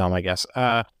 quarterbacks are dumb, I guess.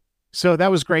 So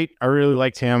that was great. I really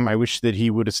liked him. I wish that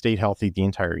he would have stayed healthy the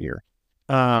entire year.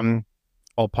 I'll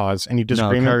pause. Any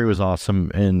disagreement? No, Kyrie was awesome.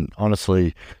 And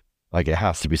honestly, like, it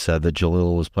has to be said that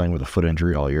Jalil was playing with a foot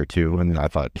injury all year too. And I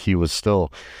thought he was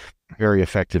still very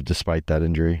effective despite that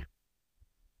injury.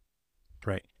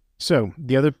 Right. So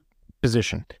the other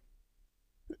position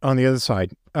on the other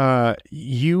side,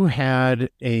 you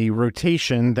had a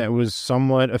rotation that was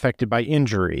somewhat affected by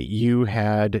injury. You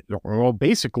had,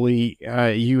 basically,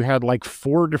 you had like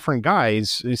 4 different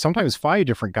guys, sometimes 5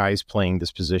 different guys playing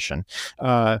this position.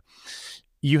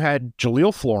 you had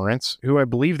Jaleel Florence, who I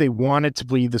believe they wanted to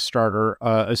be the starter,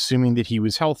 assuming that he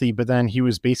was healthy, but then he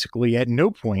was basically at no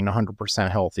point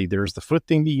 100% healthy. There's the foot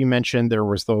thing that you mentioned. There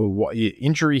was the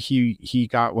injury he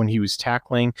got when he was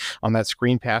tackling on that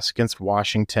screen pass against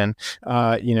Washington.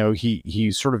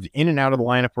 He's sort of in and out of the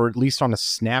lineup, or at least on a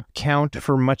snap count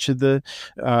for much of the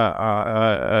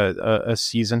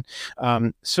season.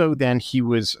 So then he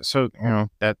was,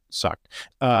 that sucked.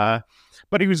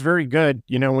 But he was very good,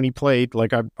 when he played.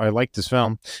 Like I liked his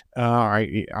film.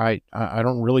 I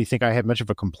don't really think I had much of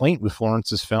a complaint with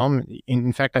Florence's film.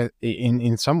 In fact,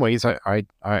 in some ways, I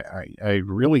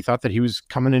really thought that he was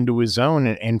coming into his own,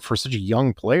 and for such a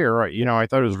young player, I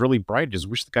thought it was really bright. I just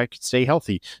wish the guy could stay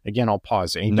healthy. Again, I'll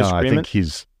pause. Any disagreement? I think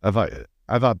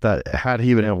I thought that had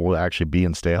he been able to actually be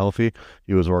and stay healthy,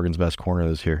 he was Oregon's best corner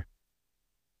this year.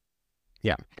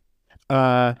 Yeah.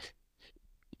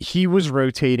 He was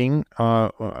rotating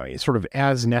sort of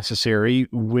as necessary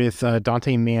with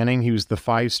Dante Manning. He was the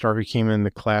 5-star who came in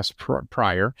the class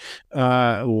prior.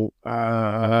 I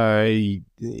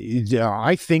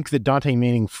think that Dante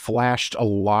Manning flashed a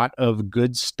lot of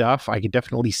good stuff. I could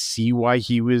definitely see why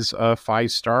he was a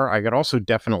 5-star. I could also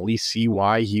definitely see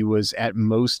why he was at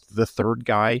most the third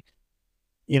guy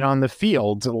on the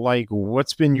field. Like,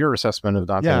 what's been your assessment of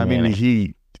Dante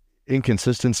Manning?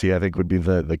 Inconsistency, I think, would be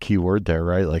the key word there,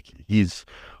 right? Like,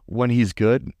 when he's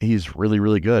good, he's really,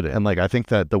 really good. And like, I think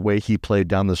that the way he played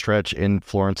down the stretch in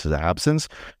Florence's absence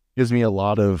gives me a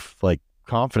lot of like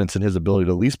confidence in his ability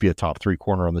to at least be a top 3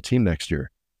 corner on the team next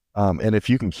year. And if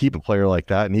you can keep a player like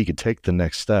that and he could take the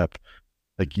next step,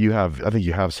 like I think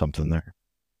you have something there.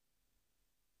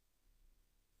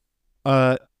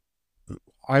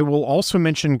 I will also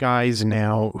mention guys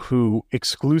now who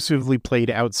exclusively played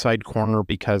outside corner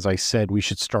because I said we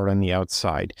should start on the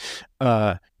outside.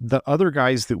 The other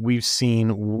guys that we've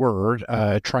seen were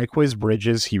Triquez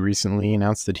Bridges. He recently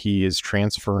announced that he is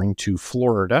transferring to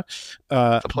Florida.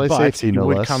 To play safety, no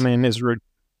less. Would come in as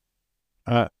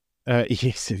at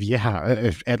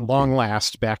long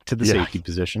last back to the safety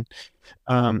position.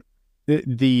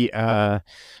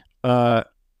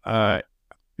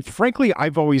 Frankly,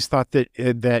 I've always thought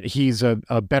that he's a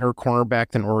better cornerback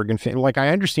than Oregon fans. Like, I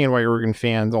understand why a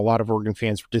lot of Oregon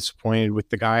fans were disappointed with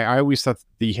the guy. I always thought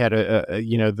that he had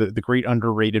the great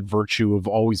underrated virtue of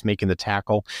always making the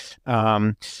tackle.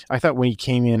 I thought when he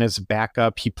came in as a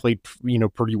backup, he played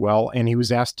pretty well, and he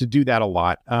was asked to do that a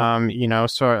lot.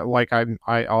 So like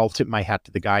I'll tip my hat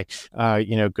to the guy.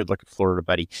 Good luck at Florida,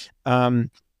 buddy.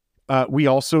 We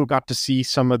also got to see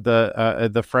some of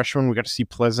the freshmen. We got to see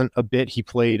Pleasant a bit. He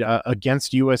played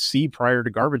against USC prior to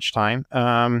garbage time.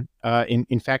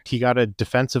 In fact, he got a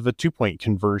defensive 2-point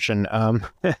conversion,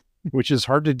 which is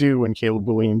hard to do when Caleb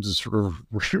Williams is sort of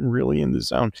really in the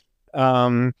zone.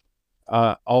 I'll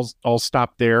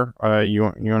stop there. You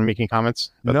want to make any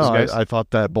comments about those guys? I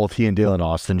thought that both he and Dalen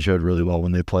Austin showed really well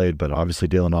when they played, but obviously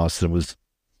Dalen Austin was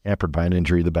hampered by an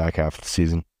injury the back half of the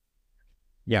season.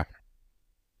 Yeah.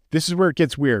 This is where it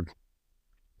gets weird.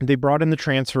 They brought in the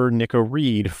transfer Nico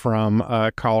Reed from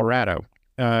Colorado.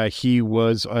 He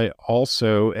was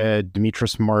also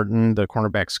Demetrius Martin, the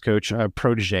cornerback's coach,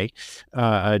 protege,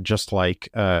 just like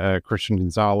Christian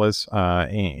Gonzalez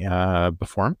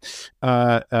before him.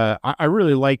 I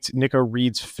really liked Nico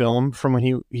Reed's film from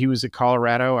when he was at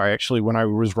Colorado. When I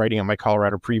was writing on my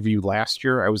Colorado preview last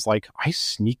year, I was like, I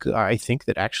think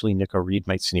that actually Nico Reed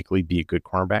might sneakily be a good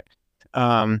cornerback.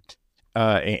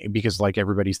 Because like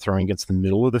everybody's throwing against the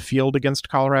middle of the field against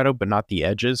Colorado, but not the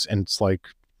edges. And it's like,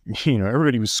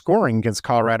 everybody was scoring against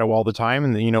Colorado all the time.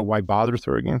 And why bother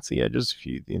throwing against the edges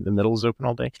if the middle is open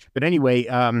all day? But anyway,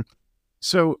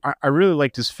 so I really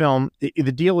liked his film. The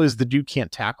deal is the dude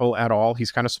can't tackle at all.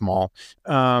 He's kind of small.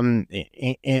 But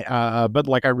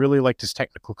like, I really liked his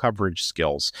technical coverage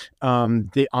skills. At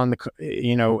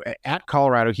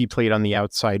Colorado, he played on the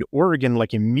outside. Oregon,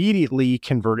 like, immediately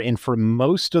converted, and for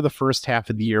most of the first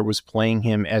half of the year was playing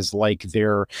him as like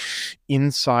their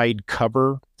inside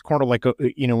cover corner, like,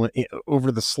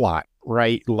 over the slot.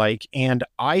 Right. Like, and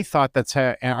I thought that's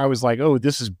how, and I was like, oh,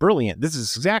 this is brilliant. This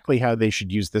is exactly how they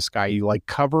should use this guy. You like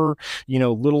cover,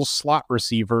 little slot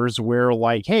receivers where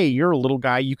like, hey, you're a little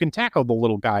guy, you can tackle the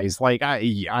little guys. Like,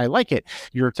 I like it.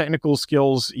 Your technical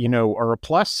skills, are a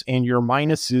plus, and your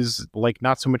minus is like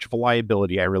not so much of a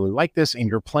liability. I really like this. And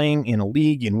you're playing in a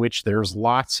league in which there's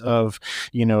lots of,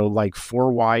 like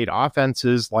 4 wide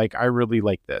offenses. Like, I really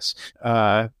like this.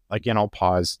 Again, I'll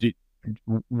pause.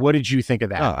 What did you think of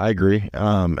that? I agree.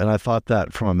 And I thought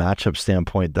that from a matchup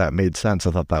standpoint, that made sense.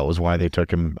 I thought that was why they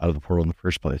took him out of the portal in the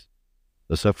first place.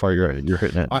 So far you're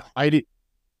hitting it. I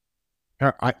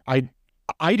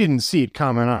I didn't see it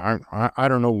coming. I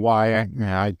don't know why.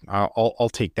 I'll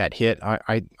take that hit.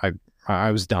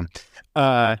 I was dumb.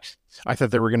 I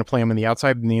thought they were going to play him on the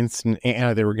outside, and the instant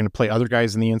they were going to play other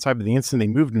guys on the inside, but the instant they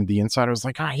moved him to the inside, I was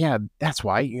like, yeah, that's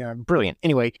why. Yeah, brilliant.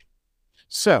 Anyway,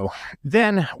 so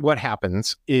then what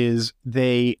happens is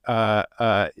they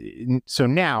so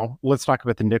now let's talk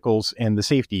about the nickels and the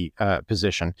safety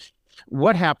position.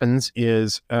 What happens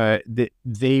is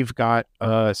they've got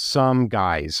some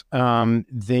guys.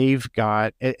 They've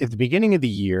got at the beginning of the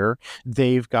year,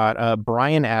 they've got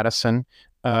Brian Addison.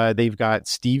 They've got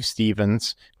Steve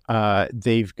Stevens.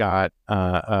 They've got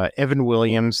Evan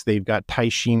Williams. They've got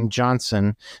Tysheem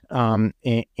Johnson. And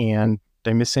did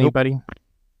I miss anybody? Nope.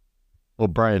 Well,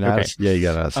 Brian Addison. Yeah, you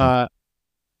got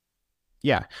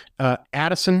Addison.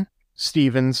 Addison,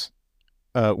 Stevens,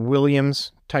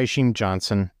 Williams, Tysheem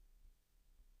Johnson.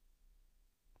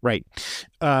 Right.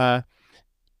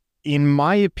 In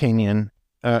my opinion,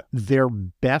 their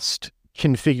best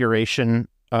configuration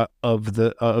of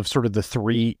sort of the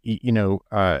three,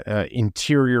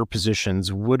 interior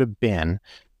positions would have been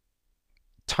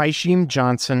Tysheem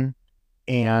Johnson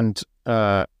and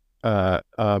Brian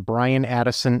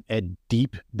Addison at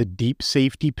the deep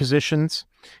safety positions,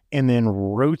 and then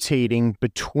rotating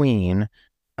between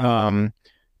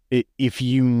if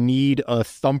you need a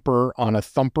thumper on a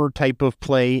thumper type of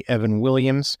play, Evan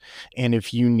Williams, and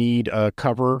if you need a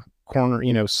cover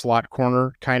corner, slot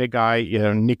corner kind of guy,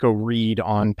 Nico Reed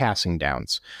on passing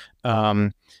downs.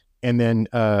 And then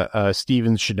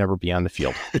Stevens should never be on the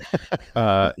field.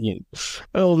 I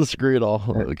don't disagree at all.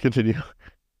 Continue.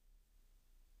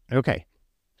 Okay.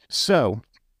 So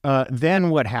then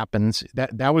what happens,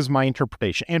 that was my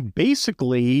interpretation. And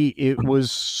basically it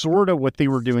was sort of what they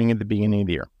were doing at the beginning of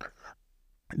the year.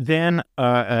 Then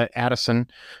Addison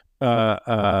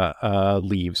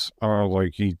leaves, or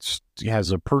like he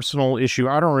has a personal issue.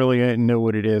 I don't really know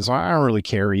what it is. I don't really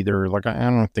care either. Like I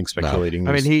don't think speculating.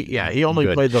 No. I mean, he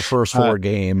only played the first 4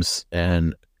 games,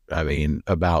 and I mean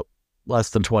about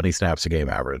less than 20 snaps a game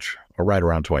average, or right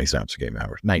around 20 snaps a game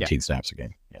average, 19 snaps a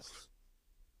game. Yes.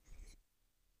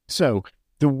 So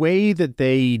the way that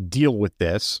they deal with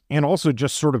this, and also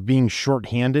just sort of being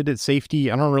shorthanded at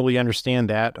safety, I don't really understand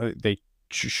that. They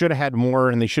should have had more,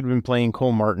 and they should have been playing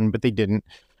Cole Martin, but they didn't.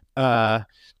 I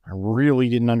really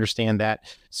didn't understand that.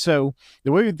 So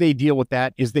the way they deal with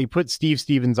that is they put Steve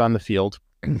Stevens on the field.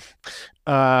 And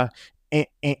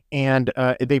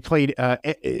they played,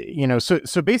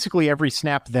 so basically every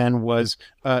snap then was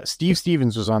Steve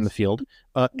Stevens was on the field.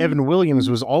 Evan Williams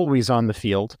was always on the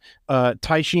field.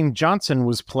 Tysheem Johnson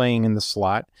was playing in the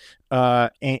slot.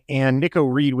 And Nico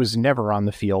Reed was never on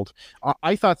the field.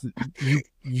 I thought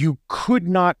you could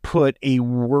not put a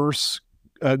worse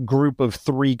group of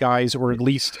 3 guys, or at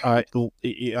least a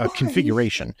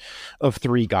configuration of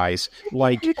 3 guys.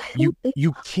 Like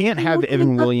you can't have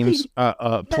Evan Williams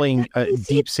playing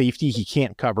deep safety. He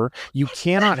can't cover. You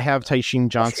cannot have Tysheem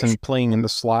Johnson playing in the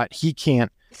slot. He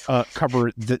can't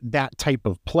cover that type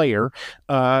of player.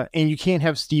 And you can't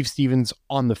have Steve Stevens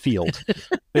on the field.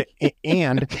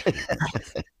 And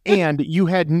you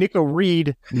had Nico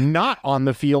Reed not on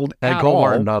the field and at Cole all,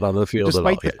 Martin not on the field at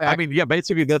all. I mean, yeah,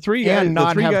 basically the three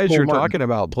guys you're talking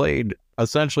about played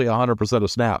essentially 100%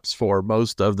 of snaps for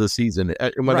most of the season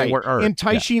when they were earned. And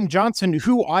Tysheem Johnson,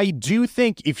 who I do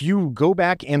think, if you go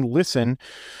back and listen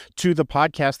to the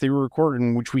podcast they were recorded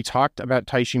in which we talked about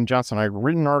Tysheem Johnson, I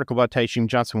wrote an article about Tysheem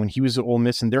Johnson when he was at Ole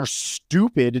Miss and their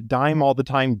stupid dime all the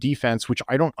time defense, which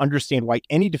I don't understand why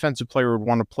any defensive player would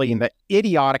want to play in that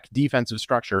idiotic defensive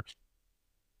structure.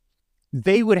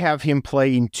 They would have him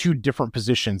play in 2 different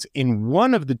positions. In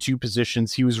one of the 2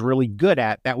 positions he was really good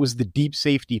at, that was the deep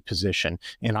safety position.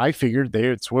 And I figured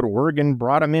it's what Oregon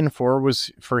brought him in for, was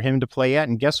for him to play at.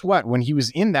 And guess what? When he was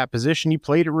in that position, he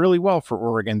played it really well for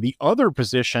Oregon. The other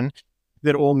position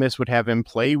that Ole Miss would have him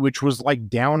play, which was like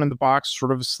down in the box,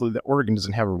 sort of, that Oregon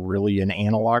doesn't have really an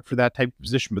analog for that type of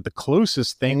position, but the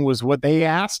closest thing was what they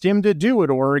asked him to do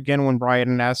at Oregon when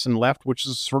Brian Addison left, which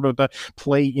is sort of the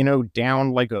play,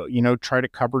 down, like, try to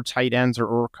cover tight ends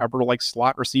or cover like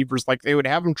slot receivers. Like they would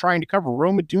have him trying to cover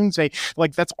Rome Odunze.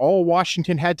 Like that's all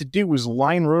Washington had to do was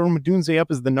line Rome Odunze up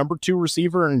as the number 2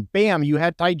 receiver, and bam, you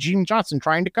had Tysheem Johnson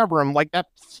trying to cover him. Like that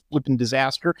flipping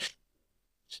disaster.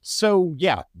 So,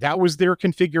 yeah, that was their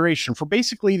configuration for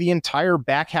basically the entire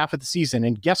back half of the season.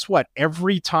 And guess what?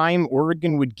 Every time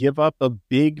Oregon would give up a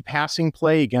big passing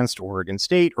play against Oregon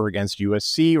State or against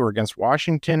USC or against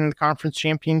Washington in the conference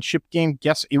championship game,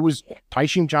 guess it was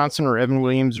Tyshim Johnson or Evan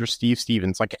Williams or Steve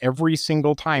Stevens. Like every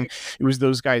single time it was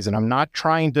those guys. And I'm not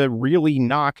trying to really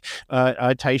knock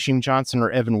Tyshim Johnson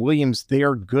or Evan Williams. They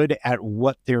are good at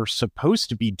what they're supposed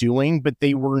to be doing, but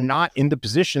they were not in the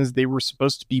positions they were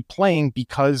supposed to be playing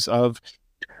because of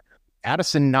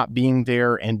Addison not being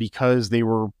there and because they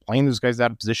were playing those guys out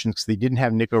of position because they didn't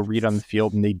have Nico Reed on the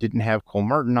field and they didn't have Cole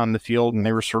Martin on the field, and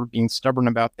they were sort of being stubborn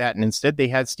about that. And instead they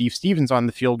had Steve Stevens on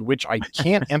the field, which I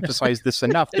can't emphasize this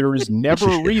enough. There is never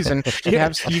a reason to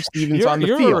have Steve Stevens on the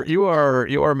field. You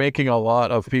are making a lot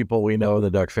of people we know in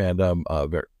the Duck fandom,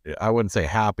 I wouldn't say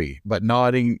happy, but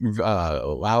nodding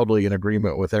loudly in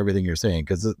agreement with everything you're saying,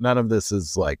 because none of this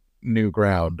is like new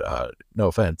ground. No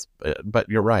offense, but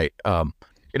you're right.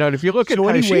 If you look at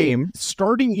Tyshim,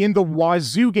 starting in the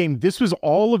Wazoo game,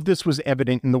 all of this was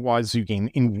evident in the Wazoo game.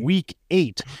 In week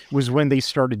 8 was when they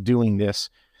started doing this.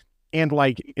 And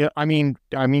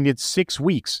it's 6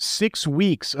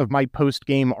 weeks of my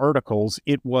post-game articles.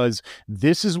 It was,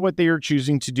 this is what they are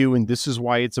choosing to do, and this is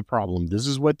why it's a problem. This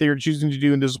is what they are choosing to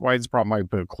do, and this is why it's a problem. I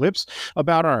put clips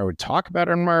about it. I would talk about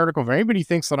it in my article. If anybody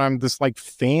thinks that I'm this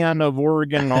fan of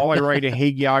Oregon and all I write are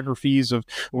hagiographies of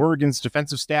Oregon's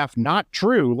defensive staff, not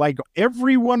true. Like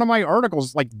every one of my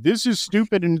articles, this is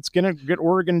stupid and it's going to get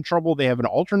Oregon in trouble. They have an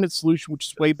alternate solution, which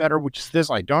is way better, which is this.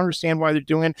 I don't understand why they're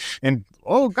doing it. And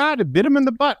oh God, it bit him in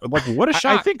the butt. What a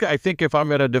shot. I think if I'm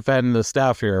going to defend the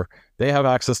staff here, they have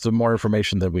access to more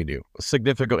information than we do,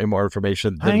 significantly more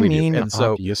information than we do. And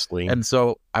so, obviously. And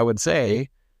so I would say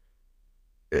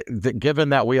that given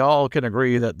that we all can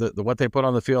agree that what they put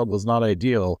on the field was not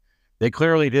ideal, they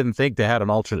clearly didn't think they had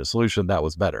an alternate solution that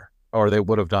was better, or they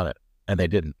would have done it, and they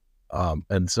didn't.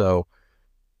 And so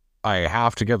I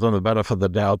have to give them the benefit of the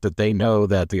doubt that they know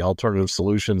that the alternative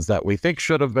solutions that we think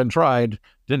should have been tried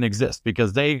didn't exist,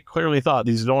 because they clearly thought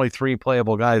these are the only 3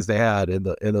 playable guys they had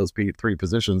in those 3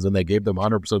 positions, and they gave them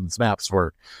 100% snaps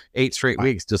for 8 straight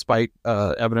weeks, despite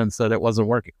evidence that it wasn't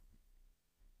working.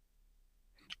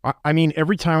 I mean,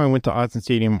 every time I went to Autzen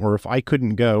Stadium, or if I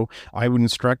couldn't go, I would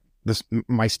instruct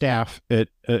my staff at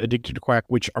Addicted to Quack,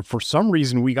 which for some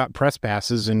reason we got press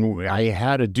passes and I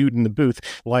had a dude in the booth.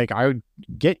 I would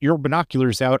get your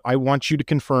binoculars out. I want you to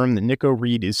confirm that Nico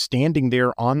Reed is standing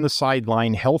there on the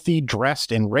sideline, healthy,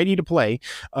 dressed, and ready to play.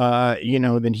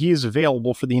 Then he is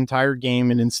available for the entire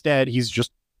game. And instead he's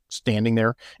just standing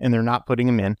there and they're not putting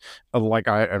him in. I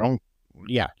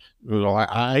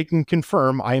can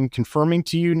confirm. I am confirming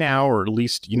to you now, or at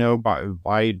least by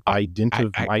dint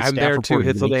of my staff. I'm there too,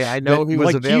 Hythloday. I know he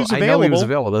was available. I know he was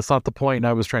available. That's not the point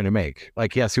I was trying to make.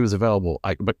 Yes, he was available.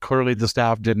 But clearly the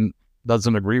staff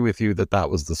doesn't agree with you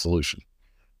that was the solution.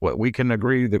 What we can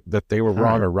agree that they were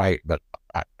wrong or right, but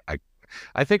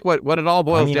I think what it all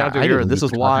boils down to here, and this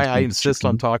is why I insist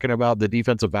on talking about the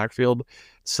defensive backfield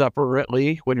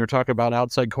separately when you're talking about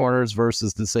outside corners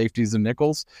versus the safeties and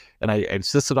nickels. And I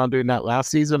insisted on doing that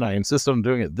last season. I insisted on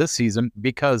doing it this season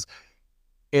because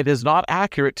it is not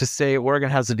accurate to say Oregon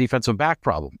has a defensive back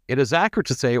problem. It is accurate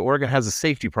to say Oregon has a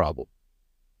safety problem.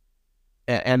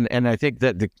 And I think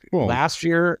that last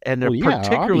year and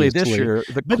particularly this year,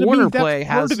 corner play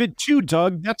has part of it too,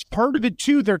 Doug. That's part of it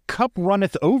too. Their cup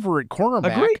runneth over at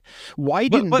cornerback. Agreed. Why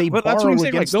didn't they borrow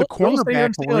against the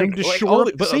cornerback room to shore up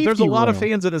the safety There's a lot room? of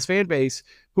fans in this fan base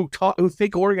who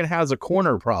think Oregon has a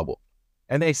corner problem.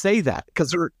 And they say that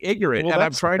because they're ignorant. Well, and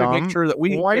I'm trying to make sure that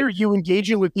Why are you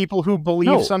engaging with people who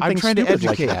believe something I'm trying to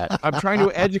educate. like that? I'm trying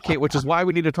to educate, which is why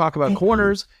we need to talk about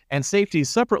corners and safeties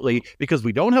separately, because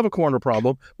we don't have a corner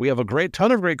problem. We have a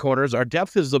ton of great corners. Our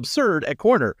depth is absurd at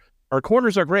corner. Our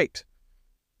corners are great.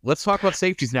 Let's talk about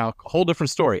safeties now. Whole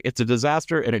different story. It's a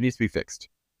disaster and it needs to be fixed.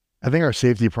 I think our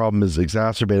safety problem is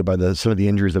exacerbated by some of the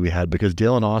injuries that we had, because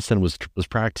Dalen Austin was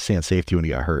practicing at safety when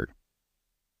he got hurt.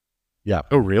 Yeah.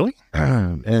 Oh, really?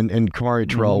 And Kamari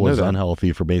Terrell was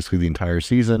unhealthy for basically the entire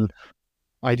season.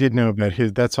 I did know about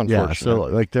his. That's unfortunate. Yeah,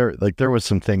 so there was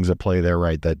some things at play there,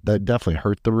 right? That definitely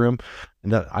hurt the room,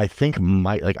 and that I think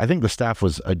I think the staff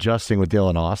was adjusting with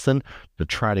Dalen Austin to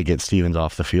try to get Stevens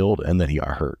off the field, and then he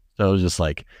got hurt. So it was just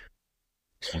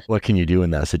what can you do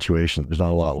in that situation? There's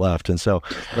not a lot left, and so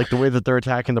the way that they're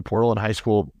attacking the portal and high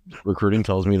school recruiting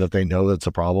tells me that they know that's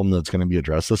a problem that's going to be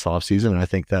addressed this offseason, and I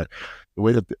think that the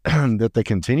way that that they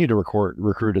continue to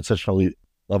recruit at such an elite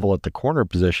level at the corner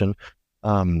position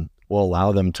will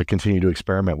allow them to continue to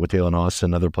experiment with Dalen Austin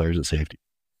and other players at safety.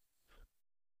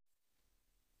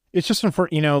 It's just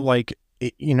unfortunate,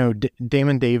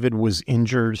 Damon David was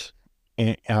injured,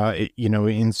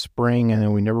 in spring, and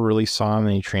then we never really saw him,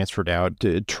 and he transferred out.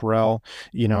 Terrell,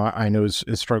 I know has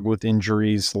struggled with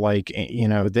injuries. I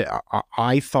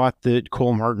thought that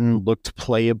Cole Martin looked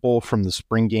playable from the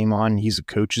spring game on. He's a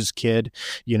coach's kid,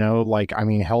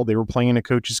 hell, they were playing a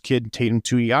coach's kid, Tatum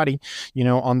Tuyati,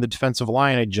 on the defensive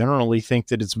line. I generally think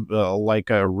that it's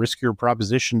like a riskier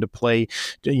proposition to play,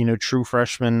 true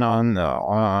freshmen on,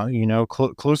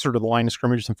 closer to the line of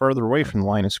scrimmage than further away from the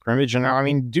line of scrimmage.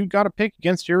 And dude got a pick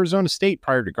against Arizona State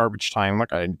prior to garbage time.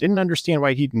 Like, I didn't understand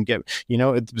why he didn't get,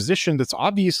 at the position that's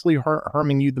obviously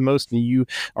harming you the most, and you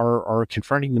are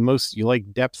confronting the most,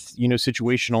 depth,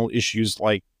 situational issues.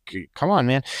 Like, come on,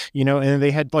 man. And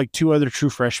they had like two other true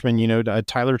freshmen,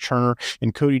 Tyler Turner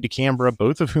and Cody DeCambra,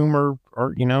 both of whom are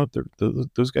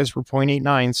those guys were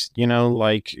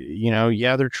 0.89s,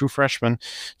 yeah, they're true freshmen.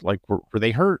 Like, were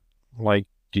they hurt? Like,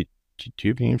 do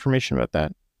you have any information about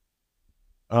that?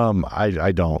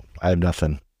 I don't. I have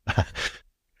nothing. I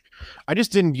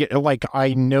just didn't get,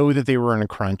 I know that they were in a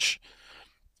crunch.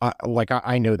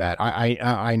 I know that.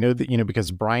 I know that,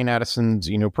 because Brian Addison's,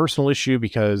 personal issue,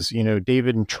 because,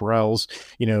 David and Terrell's,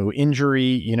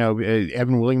 injury,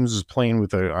 Evan Williams was playing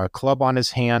with a club on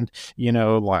his hand, I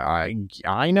know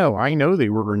they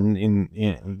were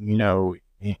in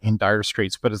dire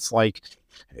straits, but it's like,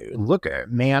 look,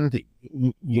 man,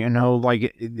 they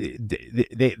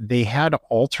had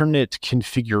alternate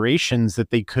configurations that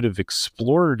they could have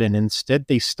explored, and instead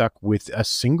they stuck with a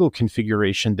single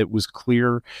configuration that was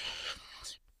clear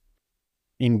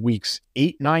in weeks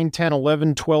 8, 9, 10,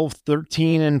 11, 12,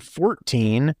 13, and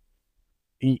 14,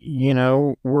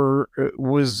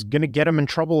 was going to get them in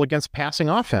trouble against passing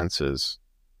offenses.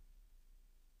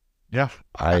 Yeah,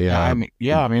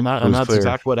 that's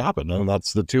exactly what happened, and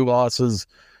that's the two losses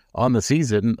on the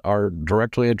season are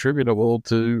directly attributable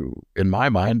to, in my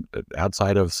mind,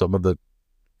 outside of some of the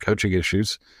coaching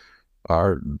issues,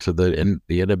 are to the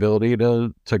inability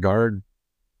to guard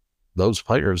those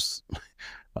players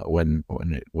when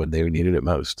they needed it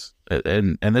most.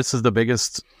 And this is the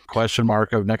biggest question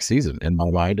mark of next season in my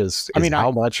mind is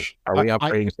how much are we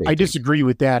operating safety? I disagree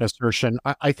with that assertion.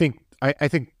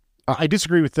 I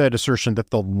disagree with that assertion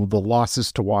that the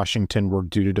losses to Washington were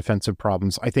due to defensive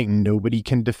problems. I think nobody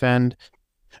can defend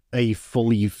a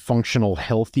fully functional,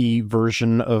 healthy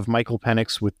version of Michael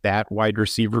Penix with that wide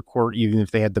receiver core, even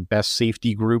if they had the best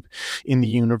safety group in the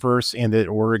universe, and that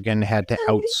Oregon had to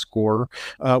outscore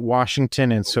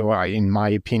Washington. And so in my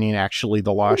opinion, actually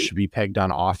the loss should be pegged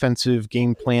on offensive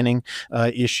game planning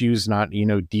issues, not,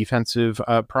 defensive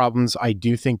problems. I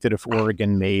do think that if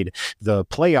Oregon made the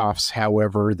playoffs,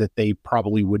 however, that they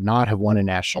probably would not have won a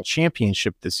national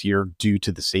championship this year due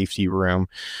to the safety room.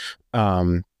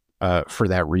 For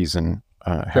that reason,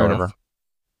 however.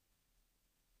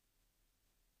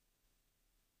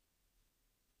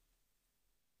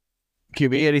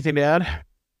 QB, anything to add?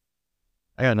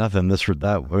 I got nothing. This or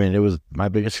that. I mean, it was my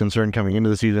biggest concern coming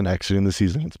into the season, exiting the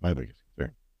season. It's my biggest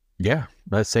concern. Yeah,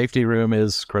 that safety room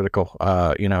is critical.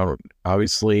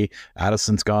 Obviously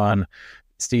Addison's gone.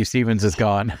 Steve Stevens is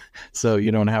gone. So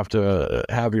you don't have to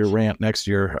have your rant next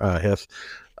year, Hith.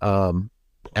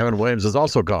 Evan Williams is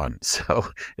also gone, so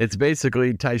it's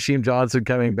basically Tysheem Johnson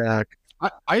coming back.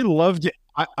 I loved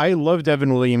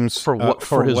Evan Williams for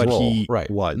his what role. He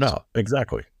right. was. No,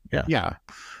 exactly. Yeah.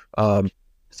 So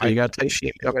you got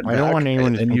Tysheem coming back. I don't want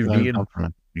anyone to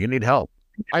you need help.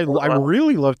 I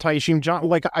really love Tysheem Johnson.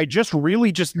 Like, I just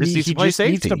really just needs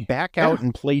to back out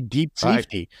and play deep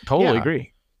safety. I totally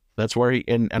agree. That's where he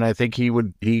and I think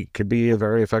he could be a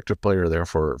very effective player there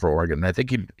for Oregon. And I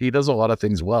think he does a lot of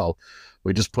things well.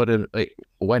 We just put in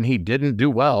when he didn't do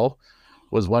well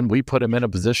was when we put him in a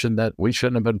position that we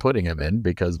shouldn't have been putting him in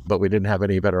but we didn't have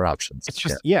any better options. It's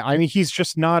just he's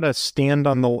just not a stand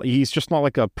on the. He's just not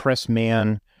like a press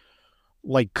man,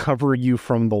 like cover you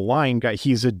from the line guy.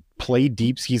 He's a play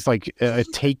deeps. He's like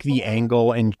take the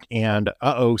angle and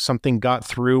something got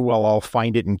through. Well, I'll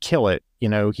find it and kill it.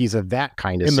 He's that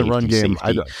kind of in the run game.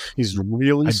 He's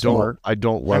really smart. I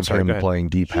don't love him playing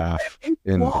deep half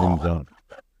in zone.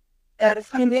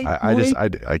 He's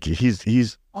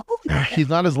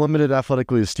not as limited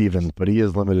athletically as Steven, but he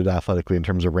is limited athletically in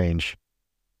terms of range.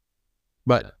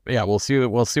 But yeah, we'll see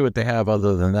what they have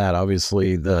other than that.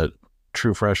 Obviously, the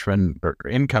true freshman or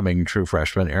incoming true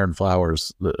freshman, Aaron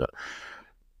Flowers,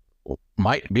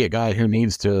 might be a guy who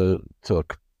needs to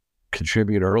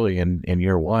contribute early in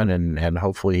year one, and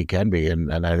hopefully he can be.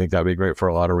 And I think that'd be great for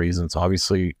a lot of reasons.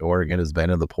 Obviously, Oregon has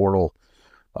been in the portal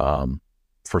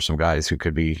for some guys who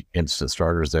could be instant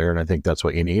starters there, and I think that's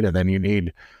what you need. And then you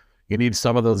need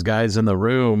some of those guys in the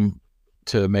room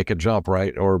to make a jump,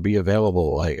 right, or be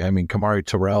available. Like, I mean, Kamari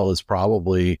Terrell is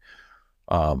probably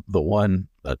the one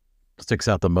that sticks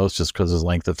out the most just because his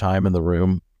length of time in the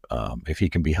room. If he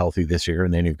can be healthy this year,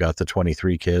 and then you've got the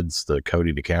 23 kids, the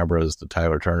Cody DeCambras, the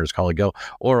Tyler Turners, Colin Gill,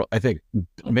 or I think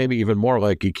maybe even more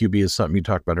like QB is something you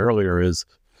talked about earlier is,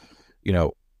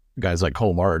 guys like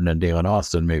Cole Martin and Dalen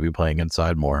Austin maybe playing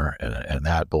inside more, and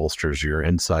that bolsters your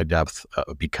inside depth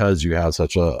because you have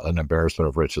such an embarrassment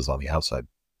of riches on the outside.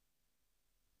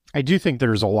 I do think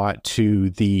there's a lot to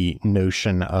the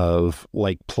notion of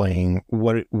like playing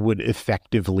what would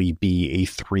effectively be a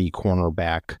 3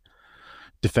 cornerback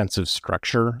defensive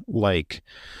structure, like,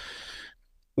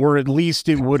 or at least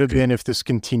it would have been if this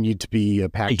continued to be a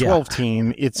Pac-12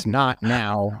 team. It's not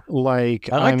now.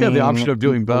 Like, I like to have the option of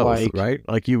doing both, right?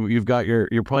 Like you've got you're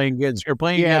playing against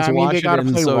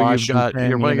Washington, so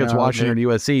you're playing against Washington and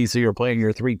USC, so you're playing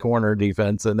your 3 corner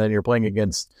defense, and then you're playing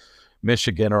against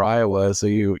Michigan or Iowa, so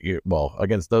you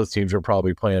against those teams you're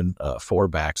probably playing 4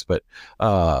 backs, but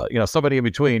somebody in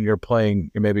between you're playing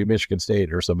maybe Michigan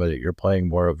State or somebody, you're playing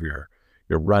more of your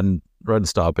run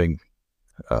stopping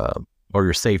or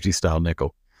your safety style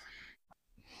nickel.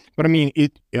 But I mean,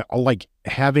 it like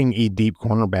having a deep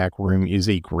cornerback room is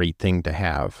a great thing to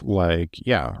have. Like,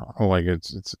 yeah, like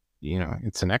it's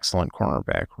it's an excellent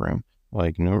cornerback room.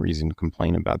 Like, no reason to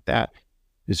complain about that.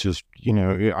 It's just,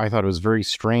 I thought it was very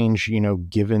strange,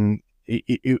 given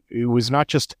it was not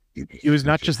just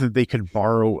that they could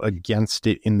borrow against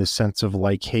it in the sense of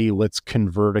like, hey, let's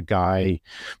convert a guy,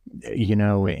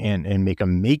 and make a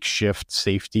makeshift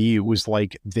safety. It was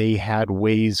like they had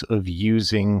ways of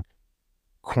using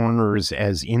corners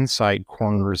as inside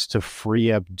corners to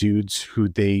free up dudes who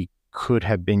they could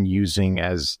have been using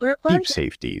as deep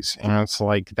safeties. And it's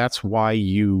like, that's why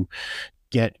you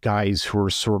get guys who are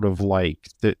sort of like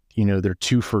that, they're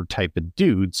twofer type of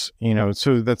dudes,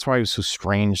 so that's why it was so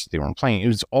strange that they weren't playing. It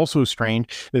was also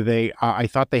strange that I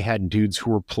thought they had dudes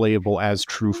who were playable as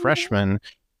true freshmen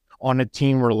on a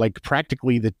team where like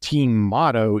practically the team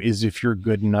motto is if you're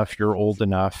good enough, you're old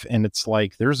enough. And it's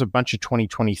like, there's a bunch of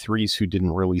 2023s who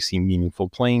didn't really see meaningful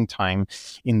playing time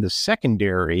in the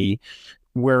secondary.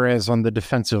 Whereas on the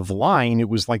defensive line, it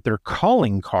was like their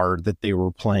calling card that they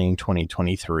were playing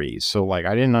 2023. So like,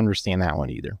 I didn't understand that one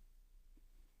either.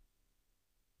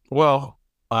 Well,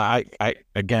 I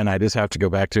just have to go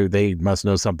back to, they must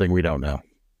know something we don't know.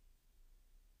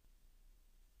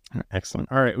 Excellent.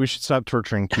 All right. We should stop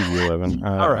torturing QB11.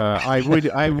 All right.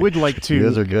 I would like to. You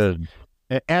guys are good.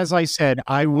 As I said,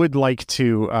 I would like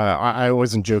to, I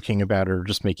wasn't joking about it or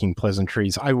just making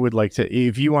pleasantries. I would like to,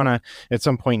 if you want to, at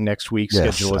some point next week,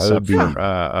 schedule us up for a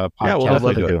podcast. Yeah, we'll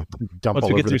definitely do it. Once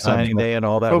we get through signing day and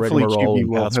all that, hopefully QB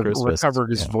will have recovered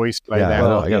his voice by that.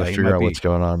 I got to figure out what's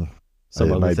going on. Some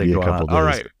other thing going on. All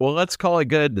right. Well, let's call it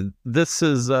good. This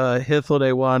is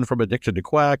Hythloday 1 from Addicted to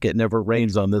Quack. It never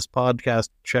rains on this podcast.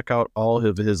 Check out all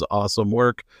of his awesome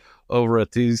work over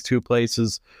at these 2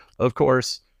 places. Of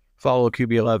course, follow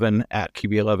QB11 at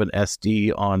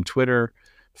QB11SD on Twitter.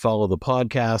 Follow the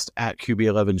podcast at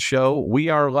QB11 Show. We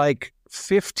are like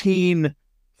 15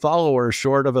 followers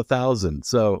short of 1,000.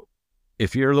 So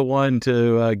if you're the one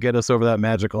to get us over that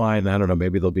magic line, I don't know,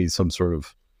 maybe there'll be some sort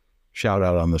of shout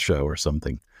out on the show or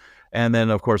something. And then,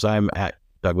 of course, I'm at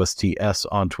Douglas TS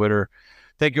on Twitter.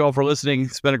 Thank you all for listening.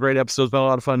 It's been a great episode. It's been a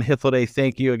lot of fun. Hythloday,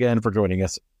 thank you again for joining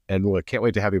us. And we can't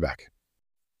wait to have you back.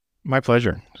 My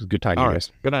pleasure. It was a good time,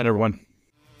 guys. Good night, everyone.